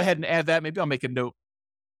could go ahead and add that. Maybe I'll make a note.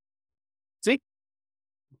 See,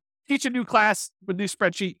 teach a new class with a new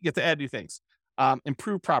spreadsheet, you get to add new things.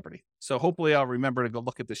 Improve property. So hopefully I'll remember to go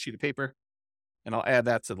look at this sheet of paper and I'll add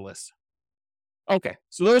that to the list. Okay,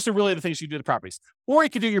 so those are really the things you do to properties. Or you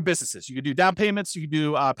could do your businesses. You could do down payments, you could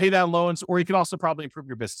do pay down loans, or you can also probably improve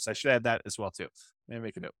your business. I should add that as well too. Maybe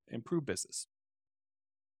make a note, improve business.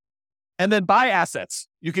 And then buy assets.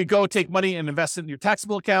 You could go take money and invest it in your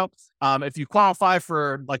taxable account. If you qualify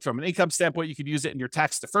for, like from an income standpoint, you could use it in your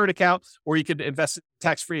tax deferred account, or you could invest in a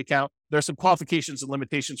tax-free account. There's some qualifications and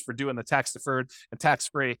limitations for doing the tax deferred and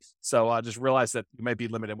tax-free. So just realize that you might be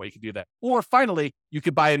limited in what you can do that. Or finally, you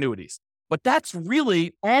could buy annuities. But that's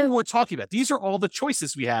really all we're talking about. These are all the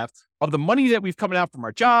choices we have of the money that we've coming out from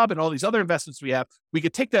our job and all these other investments we have. We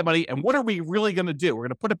could take that money and what are we really going to do? We're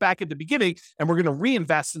going to put it back at the beginning and we're going to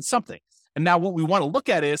reinvest in something. And now what we want to look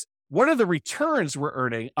at is what are the returns we're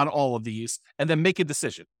earning on all of these, and then make a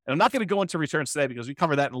decision. And I'm not going to go into returns today because we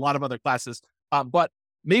cover that in a lot of other classes. But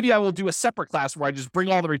maybe I will do a separate class where I just bring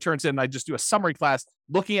all the returns in and I just do a summary class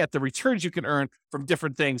looking at the returns you can earn from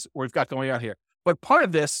different things we've got going on here. But part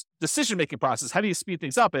of this decision-making process, how do you speed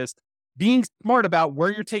things up, is being smart about where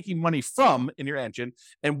you're taking money from in your engine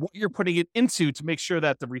and what you're putting it into to make sure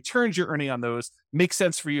that the returns you're earning on those make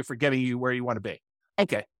sense for you for getting you where you want to be.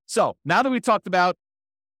 Okay, so now that we talked about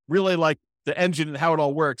really like the engine and how it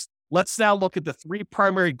all works, let's now look at the three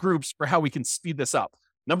primary groups for how we can speed this up.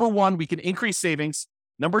 Number one, we can increase savings.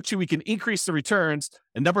 Number two, we can increase the returns.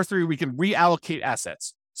 And number three, we can reallocate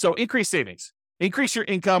assets. So increase savings. Increase your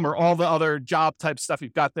income or all the other job type stuff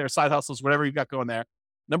you've got there, side hustles, whatever you've got going there.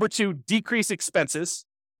 Number two, decrease expenses.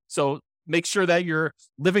 So make sure that you're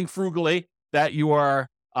living frugally, that you are,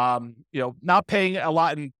 not paying a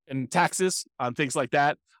lot in taxes on things like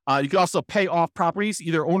that. You can also pay off properties,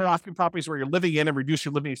 either owner-occupied properties where you're living in and reduce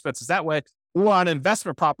your living expenses that way, or on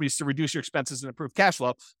investment properties to reduce your expenses and improve cash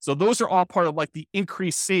flow. So those are all part of like the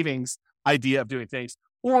increased savings idea of doing things.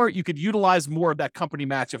 Or you could utilize more of that company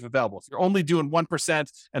match if available. If you're only doing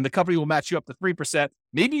 1% and the company will match you up to 3%,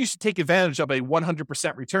 maybe you should take advantage of a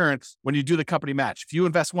 100% return when you do the company match. If you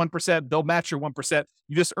invest 1%, they'll match your 1%.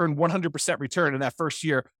 You just earn 100% return in that first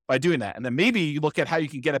year by doing that. And then maybe you look at how you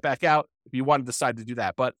can get it back out if you want to decide to do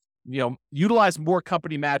that. But utilize more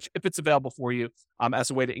company match if it's available for you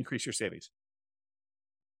as a way to increase your savings.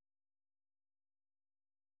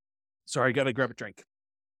 Sorry, I got to grab a drink.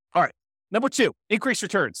 All right. Number two, increase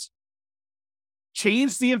returns.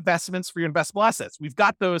 Change the investments for your investable assets. We've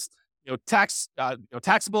got those,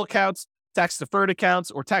 taxable accounts, tax deferred accounts,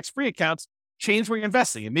 or tax-free accounts. Change where you're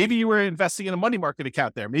investing. And maybe you were investing in a money market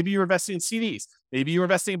account there. Maybe you're investing in CDs. Maybe you're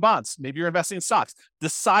investing in bonds. Maybe you're investing in stocks.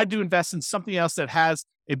 Decide to invest in something else that has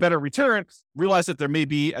a better return. Realize that there may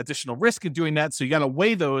be additional risk in doing that. So you got to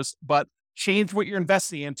weigh those, but change what you're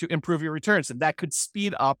investing in to improve your returns. And that could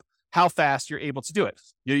speed up how fast you're able to do it.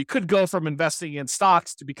 You could go from investing in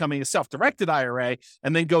stocks to becoming a self-directed IRA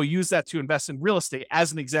and then go use that to invest in real estate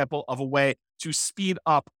as an example of a way to speed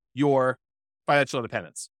up your financial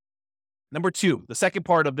independence. Number two, the second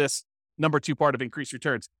part of this, number two part of increased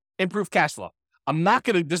returns, improve cash flow.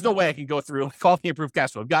 There's no way I can go through and call the improved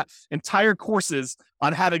cash flow. I've got entire courses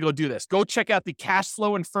on how to go do this. Go check out the Cash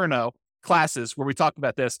Flow Inferno classes where we talk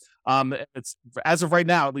about this. It's as of right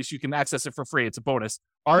now, at least you can access it for free. It's a bonus.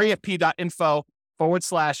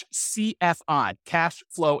 refp.info/CFI, Cash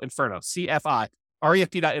Flow Inferno, CFI,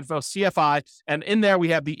 refp.info, CFI. And in there, we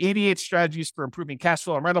have the 88 strategies for improving cash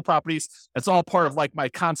flow on rental properties. It's all part of like my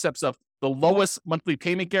concepts of the lowest monthly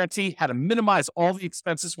payment guarantee, how to minimize all the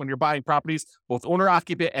expenses when you're buying properties, both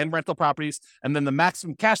owner-occupant and rental properties, and then the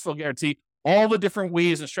maximum cash flow guarantee, all the different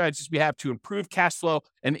ways and strategies we have to improve cash flow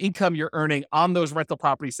and income you're earning on those rental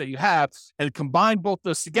properties that you have, and combine both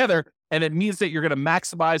those together. And it means that you're going to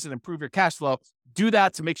maximize and improve your cash flow. Do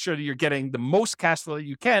that to make sure that you're getting the most cash flow that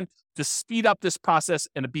you can to speed up this process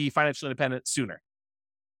and to be financially independent sooner.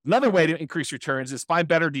 Another way to increase returns is find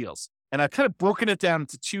better deals. And I've kind of broken it down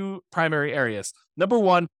into two primary areas. Number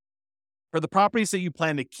one, for the properties that you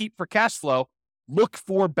plan to keep for cash flow, look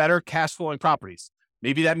for better cash flowing properties.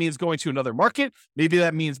 Maybe that means going to another market. Maybe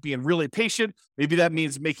that means being really patient. Maybe that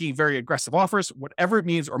means making very aggressive offers, whatever it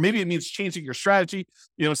means. Or maybe it means changing your strategy.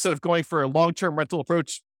 Instead of going for a long-term rental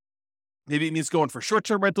approach, maybe it means going for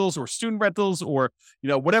short-term rentals or student rentals or,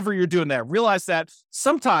 whatever you're doing there. Realize that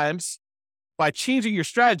sometimes by changing your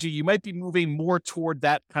strategy, you might be moving more toward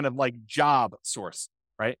that kind of like job source,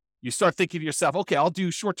 right? You start thinking to yourself, okay, I'll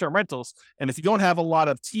do short-term rentals. And if you don't have a lot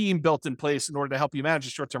of team built in place in order to help you manage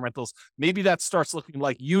the short-term rentals, maybe that starts looking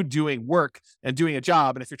like you doing work and doing a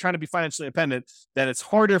job. And if you're trying to be financially independent, then it's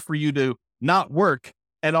harder for you to not work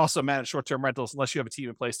and also manage short-term rentals unless you have a team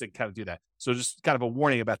in place that can kind of do that. So just kind of a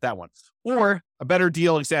warning about that one. Or a better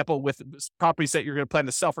deal example with properties that you're going to plan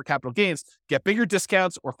to sell for capital gains, get bigger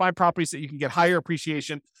discounts or find properties that you can get higher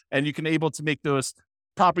appreciation and you can able to make those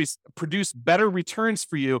properties produce better returns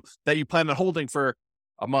for you that you plan on holding for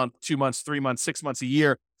a month, 2 months, 3 months, 6 months, a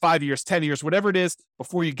year, 5 years, 10 years, whatever it is,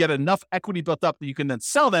 before you get enough equity built up that you can then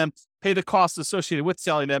sell them, pay the costs associated with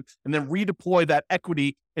selling them, and then redeploy that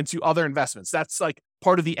equity into other investments. That's like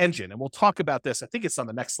part of the engine. And we'll talk about this. I think it's on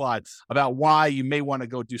the next slide about why you may want to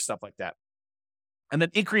go do stuff like that. And then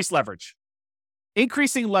increase leverage.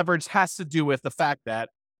 Increasing leverage has to do with the fact that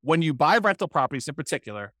when you buy rental properties in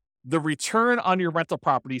particular, the return on your rental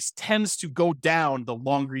properties tends to go down the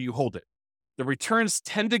longer you hold it. The returns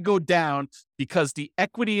tend to go down because the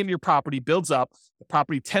equity in your property builds up. The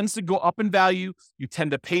property tends to go up in value. You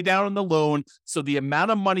tend to pay down on the loan. So the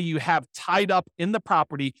amount of money you have tied up in the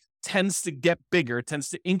property tends to get bigger, tends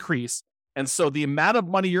to increase. And so the amount of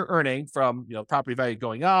money you're earning from, property value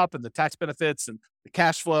going up and the tax benefits and the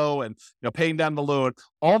cash flow and, paying down the loan,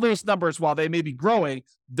 all those numbers, while they may be growing,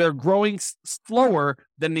 they're growing slower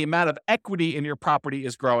than the amount of equity in your property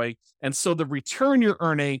is growing. And so the return you're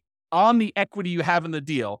earning on the equity you have in the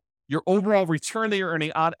deal, your overall return that you're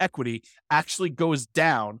earning on equity actually goes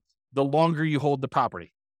down the longer you hold the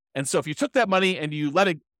property. And so if you took that money and you let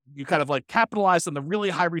it, you kind of like capitalize on the really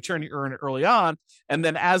high return you earn early on. And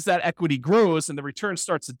then as that equity grows and the return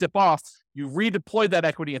starts to dip off, you redeploy that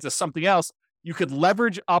equity into something else. You could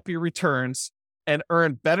leverage up your returns and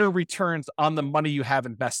earn better returns on the money you have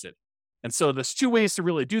invested. And so there's two ways to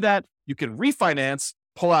really do that. You can refinance,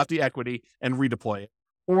 pull out the equity and redeploy it.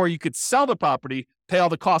 Or you could sell the property, pay all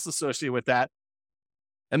the costs associated with that,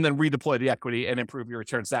 and then redeploy the equity and improve your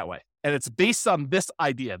returns that way. And it's based on this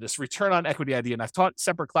idea, this return on equity idea. And I've taught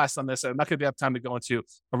separate class on this, and I'm not going to have time to go into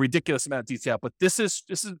a ridiculous amount of detail, but this is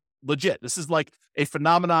legit. This is like a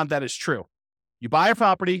phenomenon that is true. You buy a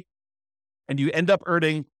property and you end up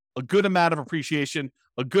earning a good amount of appreciation,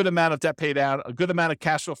 a good amount of debt pay down, a good amount of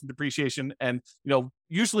cash flow from depreciation, and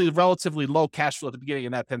usually relatively low cash flow at the beginning,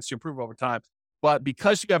 and that tends to improve over time. But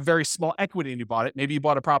because you have very small equity and you bought it, maybe you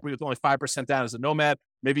bought a property with only 5% down as a nomad,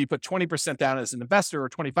 maybe you put 20% down as an investor or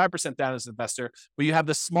 25% down as an investor, but you have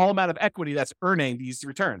this small amount of equity that's earning these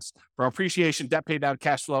returns from appreciation, debt pay down,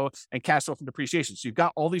 cash flow, and cash flow from depreciation. So you've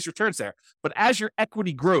got all these returns there. But as your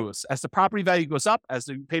equity grows, as the property value goes up, as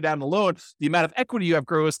you pay down the loan, the amount of equity you have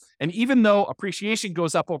grows. And even though appreciation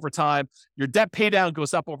goes up over time, your debt pay down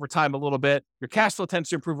goes up over time a little bit, your cash flow tends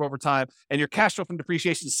to improve over time, and your cash flow from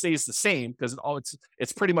depreciation stays the same because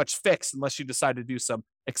it's pretty much fixed unless you decide to do some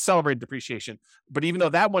accelerated depreciation. But even though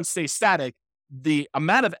that one stays static, the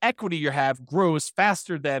amount of equity you have grows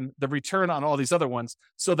faster than the return on all these other ones,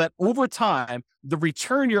 so that over time, the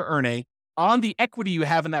return you're earning on the equity you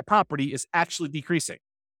have in that property is actually decreasing.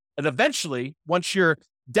 And eventually, once your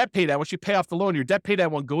debt pay down, once you pay off the loan, your debt pay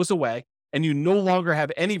down one goes away and you no longer have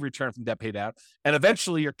any return from debt pay down. And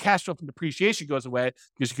eventually your cash flow from depreciation goes away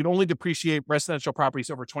because you can only depreciate residential properties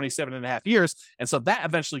over 27 and a half years. And so that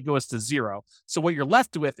eventually goes to zero. So what you're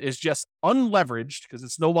left with is just unleveraged, because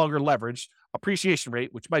it's no longer leveraged, appreciation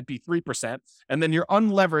rate, which might be 3%. And then your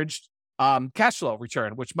unleveraged cash flow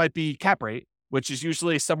return, which might be cap rate, which is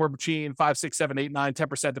usually somewhere between 5, 6, 7, 8, 9,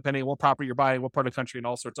 10%, depending on what property you're buying, what part of the country, and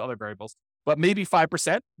all sorts of other variables. But maybe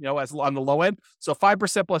 5%, as on the low end. So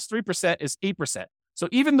 5% plus 3% is 8%. So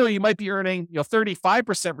even though you might be earning,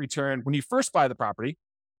 35% return when you first buy the property,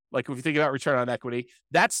 like if you think about return on equity,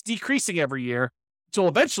 that's decreasing every year So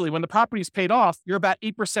eventually, when the property is paid off, you're about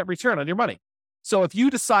 8% return on your money. So if you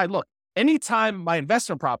decide, look, anytime my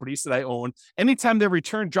investment properties that I own, anytime their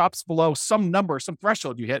return drops below some number, some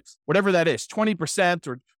threshold you hit, whatever that is, 20%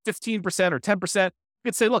 or 15% or 10%, you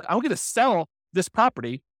could say, look, I'm going to sell this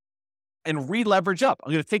property and re-leverage up.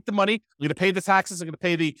 I'm going to take the money. I'm going to pay the taxes. I'm going to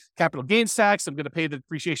pay the capital gains tax. I'm going to pay the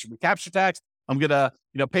depreciation recapture tax. I'm going to,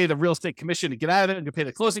 pay the real estate commission to get out of it. I'm going to pay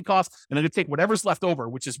the closing costs, and I'm going to take whatever's left over,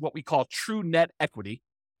 which is what we call true net equity.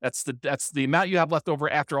 That's the amount you have left over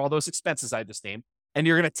after all those expenses I just named. And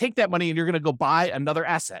you're going to take that money and you're going to go buy another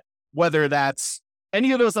asset, whether that's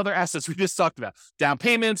any of those other assets we just talked about: down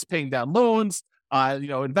payments, paying down loans,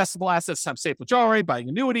 investable assets, times safe withdrawal, buying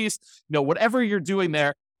annuities, whatever you're doing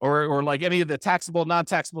there. Or like any of the taxable,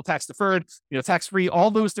 non-taxable, tax deferred, tax-free, all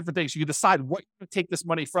those different things. You decide what you take this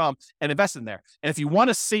money from and invest in there. And if you want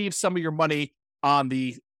to save some of your money on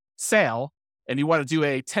the sale and you want to do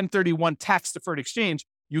a 1031 tax deferred exchange,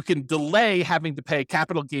 you can delay having to pay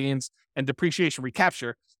capital gains and depreciation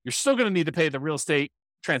recapture. You're still going to need to pay the real estate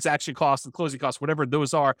transaction costs and closing costs, whatever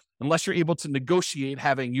those are, unless you're able to negotiate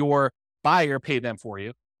having your buyer pay them for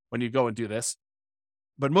you when you go and do this.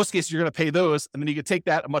 But in most cases, you're going to pay those, and then you can take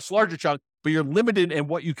that a much larger chunk, but you're limited in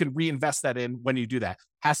what you can reinvest that in when you do that.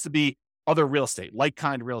 Has to be other real estate,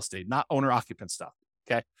 like-kind real estate, not owner-occupant stuff,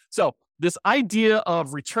 okay? So this idea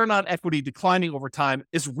of return on equity declining over time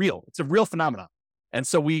is real. It's a real phenomenon. And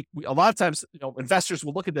so we a lot of times, investors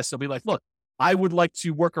will look at this. They'll be like, look, I would like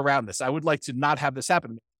to work around this. I would like to not have this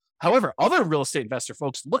happen. However, other real estate investor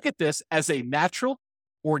folks look at this as a natural,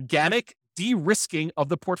 organic de-risking of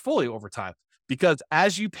the portfolio over time. Because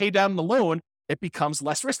as you pay down the loan, it becomes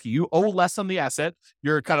less risky. You owe less on the asset.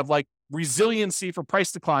 Your kind of like resiliency for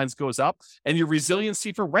price declines goes up, and your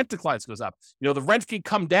resiliency for rent declines goes up. The rent can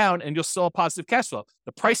come down and you'll still have positive cash flow.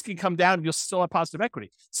 The price can come down and you'll still have positive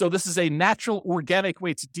equity. So this is a natural, organic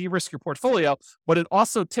way to de-risk your portfolio, but it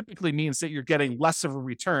also typically means that you're getting less of a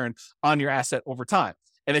return on your asset over time.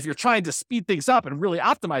 And if you're trying to speed things up and really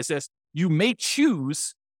optimize this, you may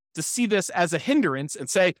choose to see this as a hindrance and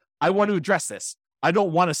say, I want to address this. I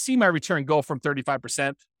don't want to see my return go from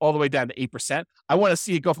 35% all the way down to 8%. I want to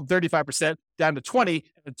see it go from 35% down to 20.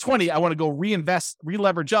 And 20, I want to go reinvest,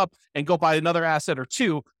 re-leverage up, and go buy another asset or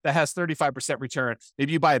two that has 35% return.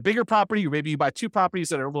 Maybe you buy a bigger property, or maybe you buy two properties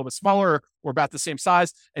that are a little bit smaller or about the same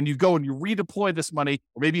size, and you go and you redeploy this money,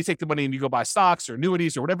 or maybe you take the money and you go buy stocks or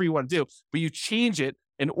annuities or whatever you want to do, but you change it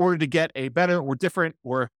in order to get a better or different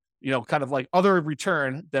or kind of like other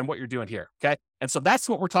return than what you're doing here. Okay. And so that's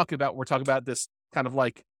what we're talking about. We're talking about this kind of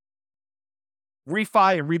like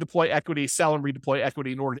refi and redeploy equity, sell and redeploy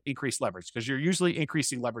equity in order to increase leverage, because you're usually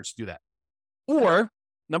increasing leverage to do that. Or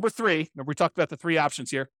number three, remember we talked about the three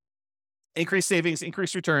options here: increase savings,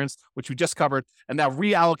 increase returns, which we just covered, and now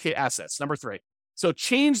reallocate assets. Number three. So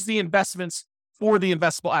change the investments for the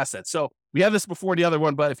investable assets. So we had this before the other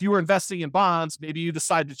one, but if you were investing in bonds, maybe you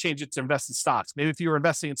decide to change it to invest in stocks. Maybe if you were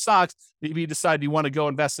investing in stocks, maybe you decide you want to go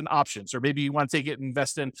invest in options, or maybe you want to take it and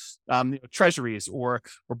invest in treasuries or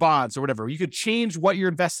bonds or whatever. You could change what you're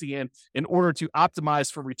investing in order to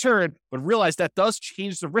optimize for return, but realize that does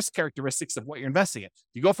change the risk characteristics of what you're investing in.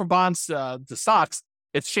 You go from bonds to stocks,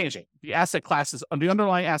 it's changing. The asset classes, the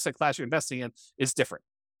underlying asset class you're investing in is different.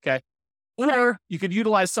 Okay. Or you could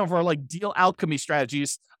utilize some of our like deal alchemy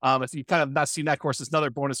strategies. If you kind of not seen that course, it's another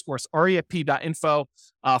bonus course,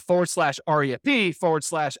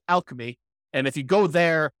 refp.info/REAP/alchemy. And if you go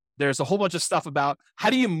there, there's a whole bunch of stuff about how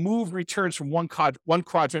do you move returns from one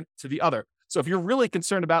quadrant to the other. So if you're really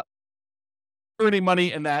concerned about earning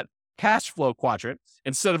money in that cash flow quadrant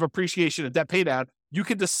instead of appreciation and debt pay down, you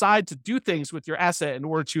can decide to do things with your asset in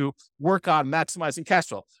order to work on maximizing cash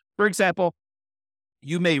flow. For example,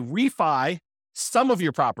 you may refi some of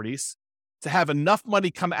your properties to have enough money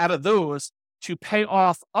come out of those to pay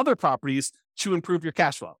off other properties to improve your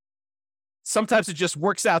cash flow. Sometimes it just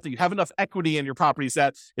works out that you have enough equity in your properties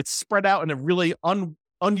that it's spread out in a really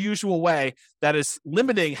unusual way that is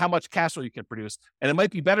limiting how much cash flow you can produce. And it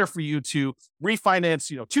might be better for you to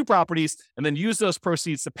refinance, two properties and then use those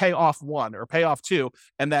proceeds to pay off one or pay off two.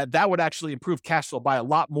 And that would actually improve cash flow by a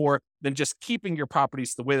lot more than just keeping your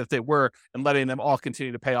properties the way that they were and letting them all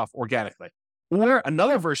continue to pay off organically. Or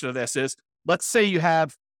another version of this is, let's say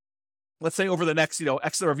over the next,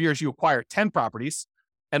 X number of years, you acquire 10 properties.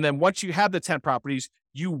 And then once you have the 10 properties,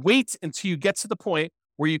 you wait until you get to the point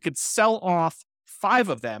where you could sell off 5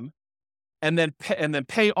 of them and then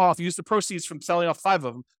pay off, use the proceeds from selling off 5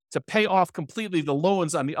 of them to pay off completely the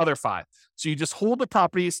loans on the other 5. So you just hold the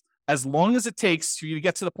properties as long as it takes for you to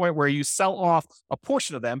get to the point where you sell off a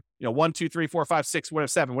portion of them, 1, 2, 3, 4, 5, 6, whatever,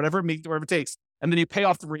 7, whatever it takes. and then you pay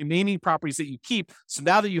off the remaining properties that you keep. So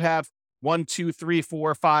now that you have 1, 2, 3,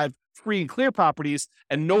 4, 5 free and clear properties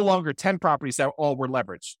and no longer 10 properties that all were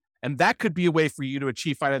leveraged. And that could be a way for you to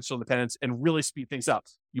achieve financial independence and really speed things up.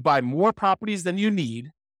 You buy more properties than you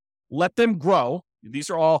need, let them grow.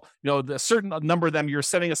 These are all, the certain number of them you're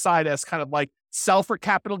setting aside as kind of like sell for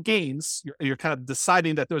capital gains. You're kind of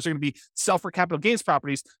deciding that those are going to be sell for capital gains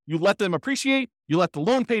properties. You let them appreciate, you let the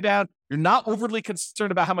loan pay down. You're not overly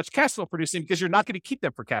concerned about how much cash flow producing because you're not going to keep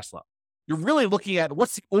them for cash flow. You're really looking at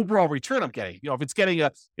what's the overall return I'm getting. If it's getting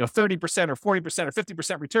a 30% or 40% or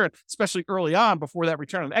 50% return, especially early on before that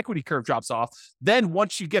return on equity curve drops off, then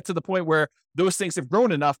once you get to the point where those things have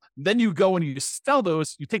grown enough, then you go and you sell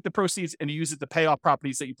those, you take the proceeds and you use it to pay off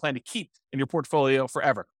properties that you plan to keep in your portfolio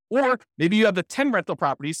forever. Or maybe you have the 10 rental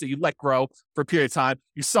properties that you let grow for a period of time.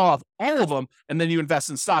 You sell off all of them, and then you invest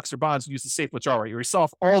in stocks or bonds and use the safe withdrawal rate. Or you sell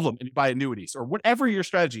off all of them and you buy annuities, or whatever your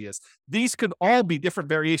strategy is. These could all be different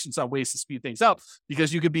variations on ways to speed things up,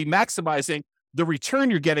 because you could be maximizing the return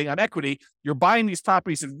you're getting on equity. You're buying these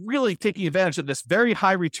properties and really taking advantage of this very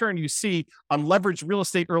high return you see on leveraged real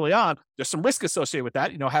estate early on. There's some risk associated with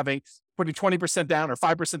that, putting 20% down or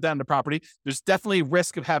 5% down in the property. There's definitely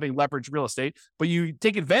risk of having leveraged real estate, but you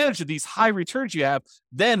take advantage of these high returns you have.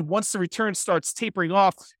 Then once the return starts tapering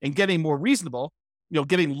off and getting more reasonable,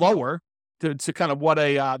 getting lower to kind of what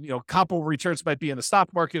a, comparable returns might be in the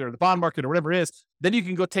stock market or the bond market or whatever it is, then you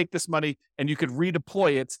can go take this money and you could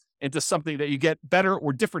redeploy it into something that you get better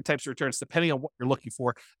or different types of returns depending on what you're looking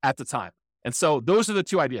for at the time. And so those are the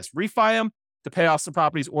two ideas: refi them to pay off some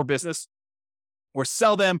properties or business, or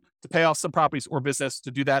sell them to pay off some properties or business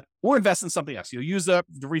to do that, or invest in something else. You'll use the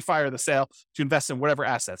refi or the sale to invest in whatever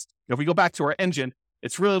assets. If we go back to our engine,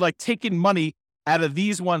 it's really like taking money out of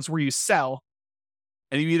these ones where you sell,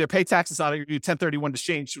 and you either pay taxes on it or you do 1031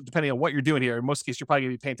 exchange, depending on what you're doing here. In most cases, you're probably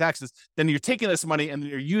going to be paying taxes. Then you're taking this money and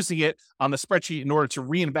you're using it on the spreadsheet in order to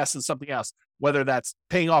reinvest in something else, whether that's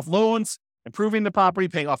paying off loans, improving the property,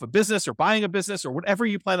 paying off a business or buying a business or whatever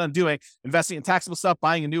you plan on doing, investing in taxable stuff,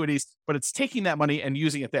 buying annuities, but it's taking that money and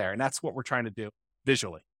using it there. And that's what we're trying to do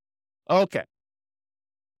visually. Okay.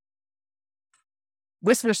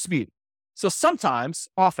 Risk versus speed. So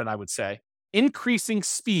often I would say, increasing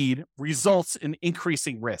speed results in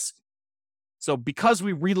increasing risk. So because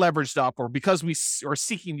we re-leveraged up or because we are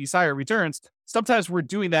seeking these higher returns, sometimes we're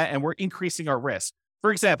doing that and we're increasing our risk.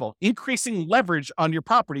 For example, increasing leverage on your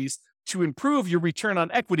properties to improve your return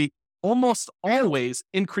on equity almost always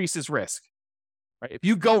increases risk. Right? If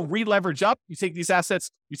you go re-leverage up, you take these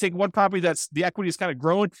assets, you take one property that's the equity is kind of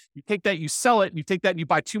growing, you take that, you sell it, and you take that and you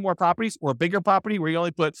buy two more properties or a bigger property where you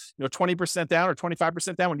only put 20% down or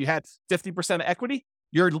 25% down when you had 50% of equity,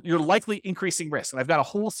 you're likely increasing risk. And I've got a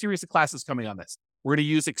whole series of classes coming on this. We're going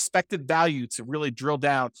to use expected value to really drill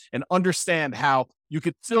down and understand how you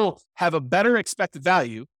could still have a better expected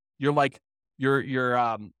value. The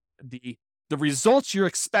results you're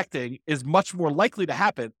expecting is much more likely to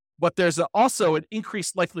happen, but there's also an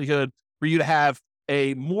increased likelihood for you to have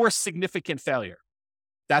a more significant failure.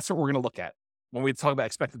 That's what we're going to look at when we talk about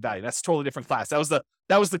expected value. That's a totally different class. That was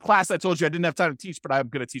the class I told you I didn't have time to teach, but I'm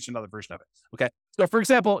going to teach another version of it. Okay. So for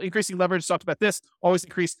example, increasing leverage, talked about this, always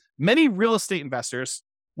increase. Many real estate investors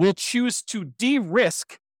will choose to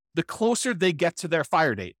de-risk the closer they get to their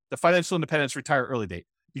FIRE date, the financial independence retire early date.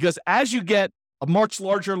 Because as you get a much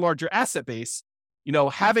larger asset base,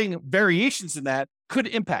 having variations in that could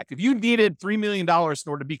impact. If you needed $3 million in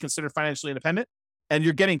order to be considered financially independent and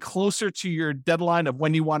you're getting closer to your deadline of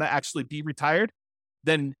when you want to actually be retired,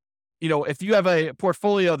 then, if you have a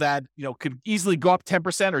portfolio that, could easily go up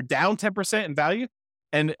 10% or down 10% in value,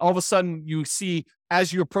 and all of a sudden you see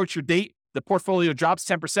as you approach your date, the portfolio drops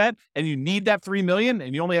 10% and you need that 3 million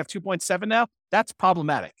and you only have 2.7 now, that's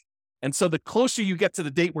problematic. And so the closer you get to the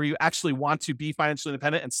date where you actually want to be financially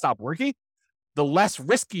independent and stop working, the less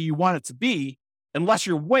risky you want it to be, unless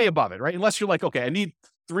you're way above it, right? Unless you're like, okay, I need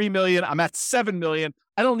 3 million, I'm at 7 million.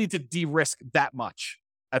 I don't need to de-risk that much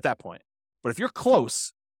at that point. But if you're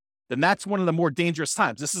close, then that's one of the more dangerous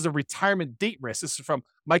times. This is a retirement date risk. This is from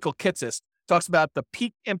Michael Kitces. Talks about the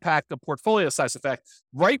peak impact of portfolio size effect.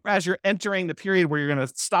 Right as you're entering the period where you're going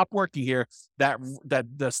to stop working here, that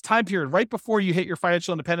this time period right before you hit your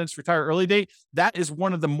financial independence, retire early date, that is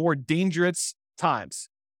one of the more dangerous times.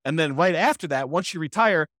 And then right after that, once you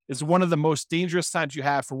retire, is one of the most dangerous times you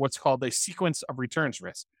have for what's called a sequence of returns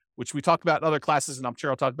risk, which we talked about in other classes, and I'm sure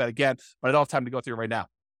I'll talk about again, but I don't have time to go through it right now.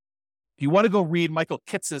 If you want to go read Michael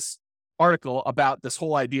Kitces' article about this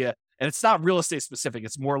whole idea, and it's not real estate specific,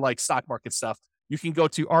 it's more like stock market stuff, you can go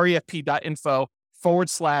to refp.info/red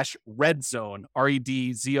zone,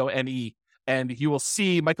 REDZONE, And you will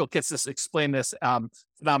see Michael Kitces explain this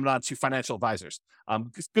phenomenon to financial advisors.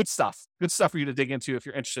 Good stuff for you to dig into if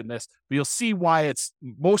you're interested in this. But you'll see why it's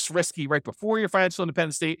most risky right before your financial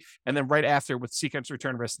independence date and then right after with sequence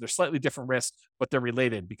return risk. They're slightly different risks, but they're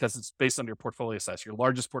related because it's based on your portfolio size. Your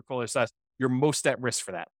largest portfolio size, you're most at risk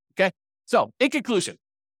for that. Okay. So in conclusion,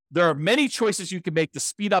 there are many choices you can make to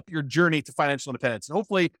speed up your journey to financial independence. And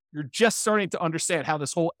hopefully you're just starting to understand how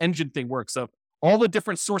this whole engine thing works. So all the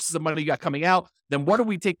different sources of money you got coming out, then what do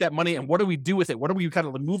we take that money and what do we do with it? What do we kind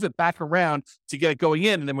of move it back around to get it going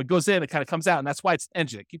in? And then when it goes in, it kind of comes out. And that's why it's an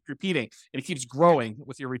engine. It keeps repeating and it keeps growing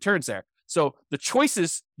with your returns there. So the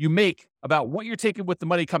choices you make about what you're taking with the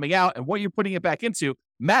money coming out and what you're putting it back into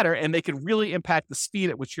matter, and they can really impact the speed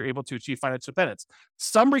at which you're able to achieve financial independence.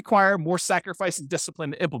 Some require more sacrifice and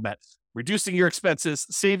discipline to implement, reducing your expenses,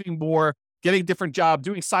 saving more, getting a different job,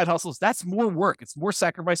 doing side hustles. That's more work. It's more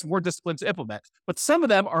sacrifice and more discipline to implement. But some of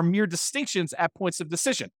them are mere distinctions at points of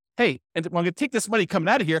decision. Hey, and I'm going to take this money coming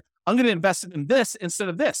out of here. I'm going to invest it in this instead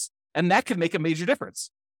of this. And that can make a major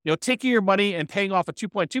difference. Taking your money and paying off a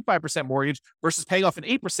 2.25% mortgage versus paying off an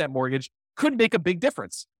 8% mortgage could make a big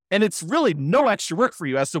difference. And it's really no extra work for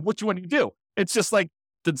you as to what you want to do. It's just like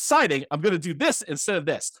deciding I'm going to do this instead of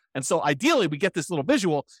this. And so ideally we get this little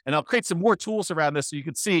visual, and I'll create some more tools around this so you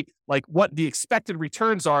can see like what the expected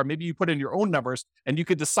returns are. Maybe you put in your own numbers and you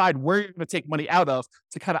could decide where you're going to take money out of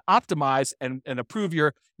to kind of optimize and improve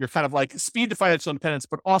your kind of like speed to financial independence,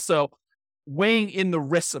 but also weighing in the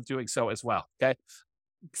risks of doing so as well. Okay.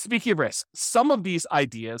 Speaking of risk, some of these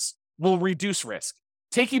ideas will reduce risk.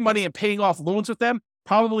 Taking money and paying off loans with them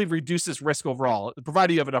probably reduces risk overall,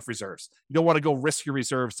 provided you have enough reserves. You don't want to go risk your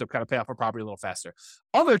reserves to kind of pay off a property a little faster.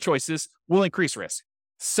 Other choices will increase risk.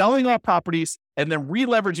 Selling off properties and then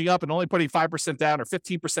re-leveraging up and only putting 5% down or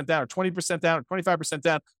 15% down or 20% down or 25%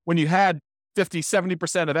 down when you had 50,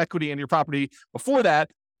 70% of equity in your property before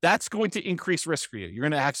that, that's going to increase risk for you. You're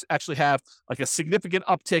going to actually have like a significant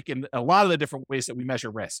uptick in a lot of the different ways that we measure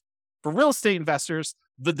risk. For real estate investors,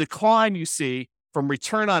 the decline you see from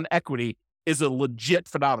return on equity is a legit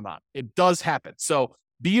phenomenon. It does happen. So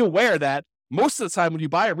be aware that most of the time when you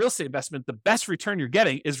buy a real estate investment, the best return you're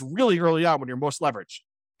getting is really early on when you're most leveraged.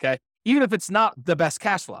 Okay. Even if it's not the best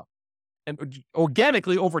cash flow. And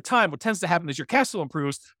organically over time, what tends to happen is your cash flow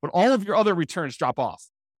improves, but all of your other returns drop off.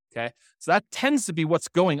 Okay. So that tends to be what's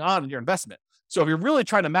going on in your investment. So if you're really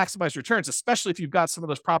trying to maximize returns, especially if you've got some of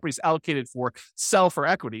those properties allocated for sell for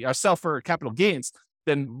equity or sell for capital gains,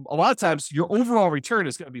 then a lot of times your overall return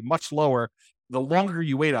is going to be much lower the longer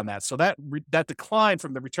you wait on that. So that decline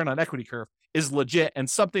from the return on equity curve is legit and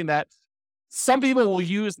something that some people will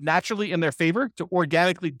use naturally in their favor to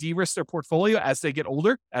organically de-risk their portfolio as they get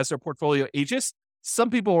older, as their portfolio ages. Some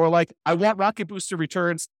people are like, I want rocket booster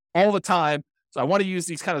returns all the time. So I want to use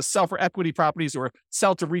these kind of sell for equity properties or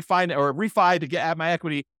sell to refi to get at my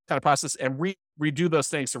equity kind of process and redo those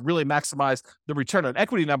things to really maximize the return on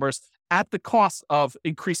equity numbers at the cost of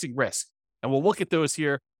increasing risk. And we'll look at those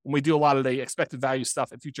here when we do a lot of the expected value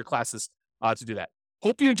stuff in future classes to do that.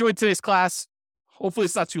 Hope you enjoyed today's class. Hopefully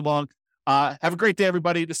it's not too long. Have a great day,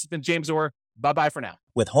 everybody. This has been James Orr. Bye-bye for now.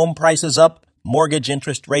 With home prices up, mortgage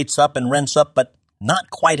interest rates up, and rents up, but not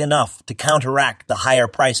quite enough to counteract the higher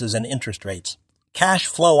prices and interest rates. Cash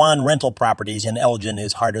flow on rental properties in Elgin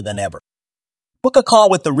is harder than ever. Book a call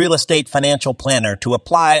with the Real Estate Financial Planner to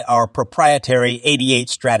apply our proprietary 88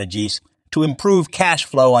 strategies to improve cash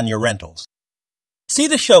flow on your rentals. See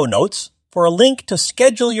the show notes for a link to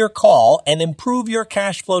schedule your call and improve your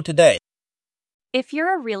cash flow today. If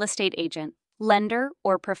you're a real estate agent, lender,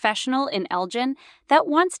 or professional in Elgin that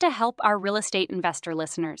wants to help our real estate investor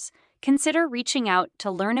listeners, consider reaching out to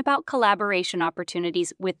learn about collaboration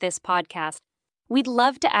opportunities with this podcast. We'd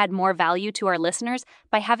love to add more value to our listeners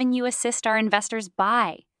by having you assist our investors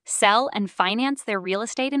buy, sell, and finance their real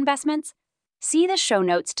estate investments. See the show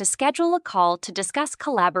notes to schedule a call to discuss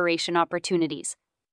collaboration opportunities.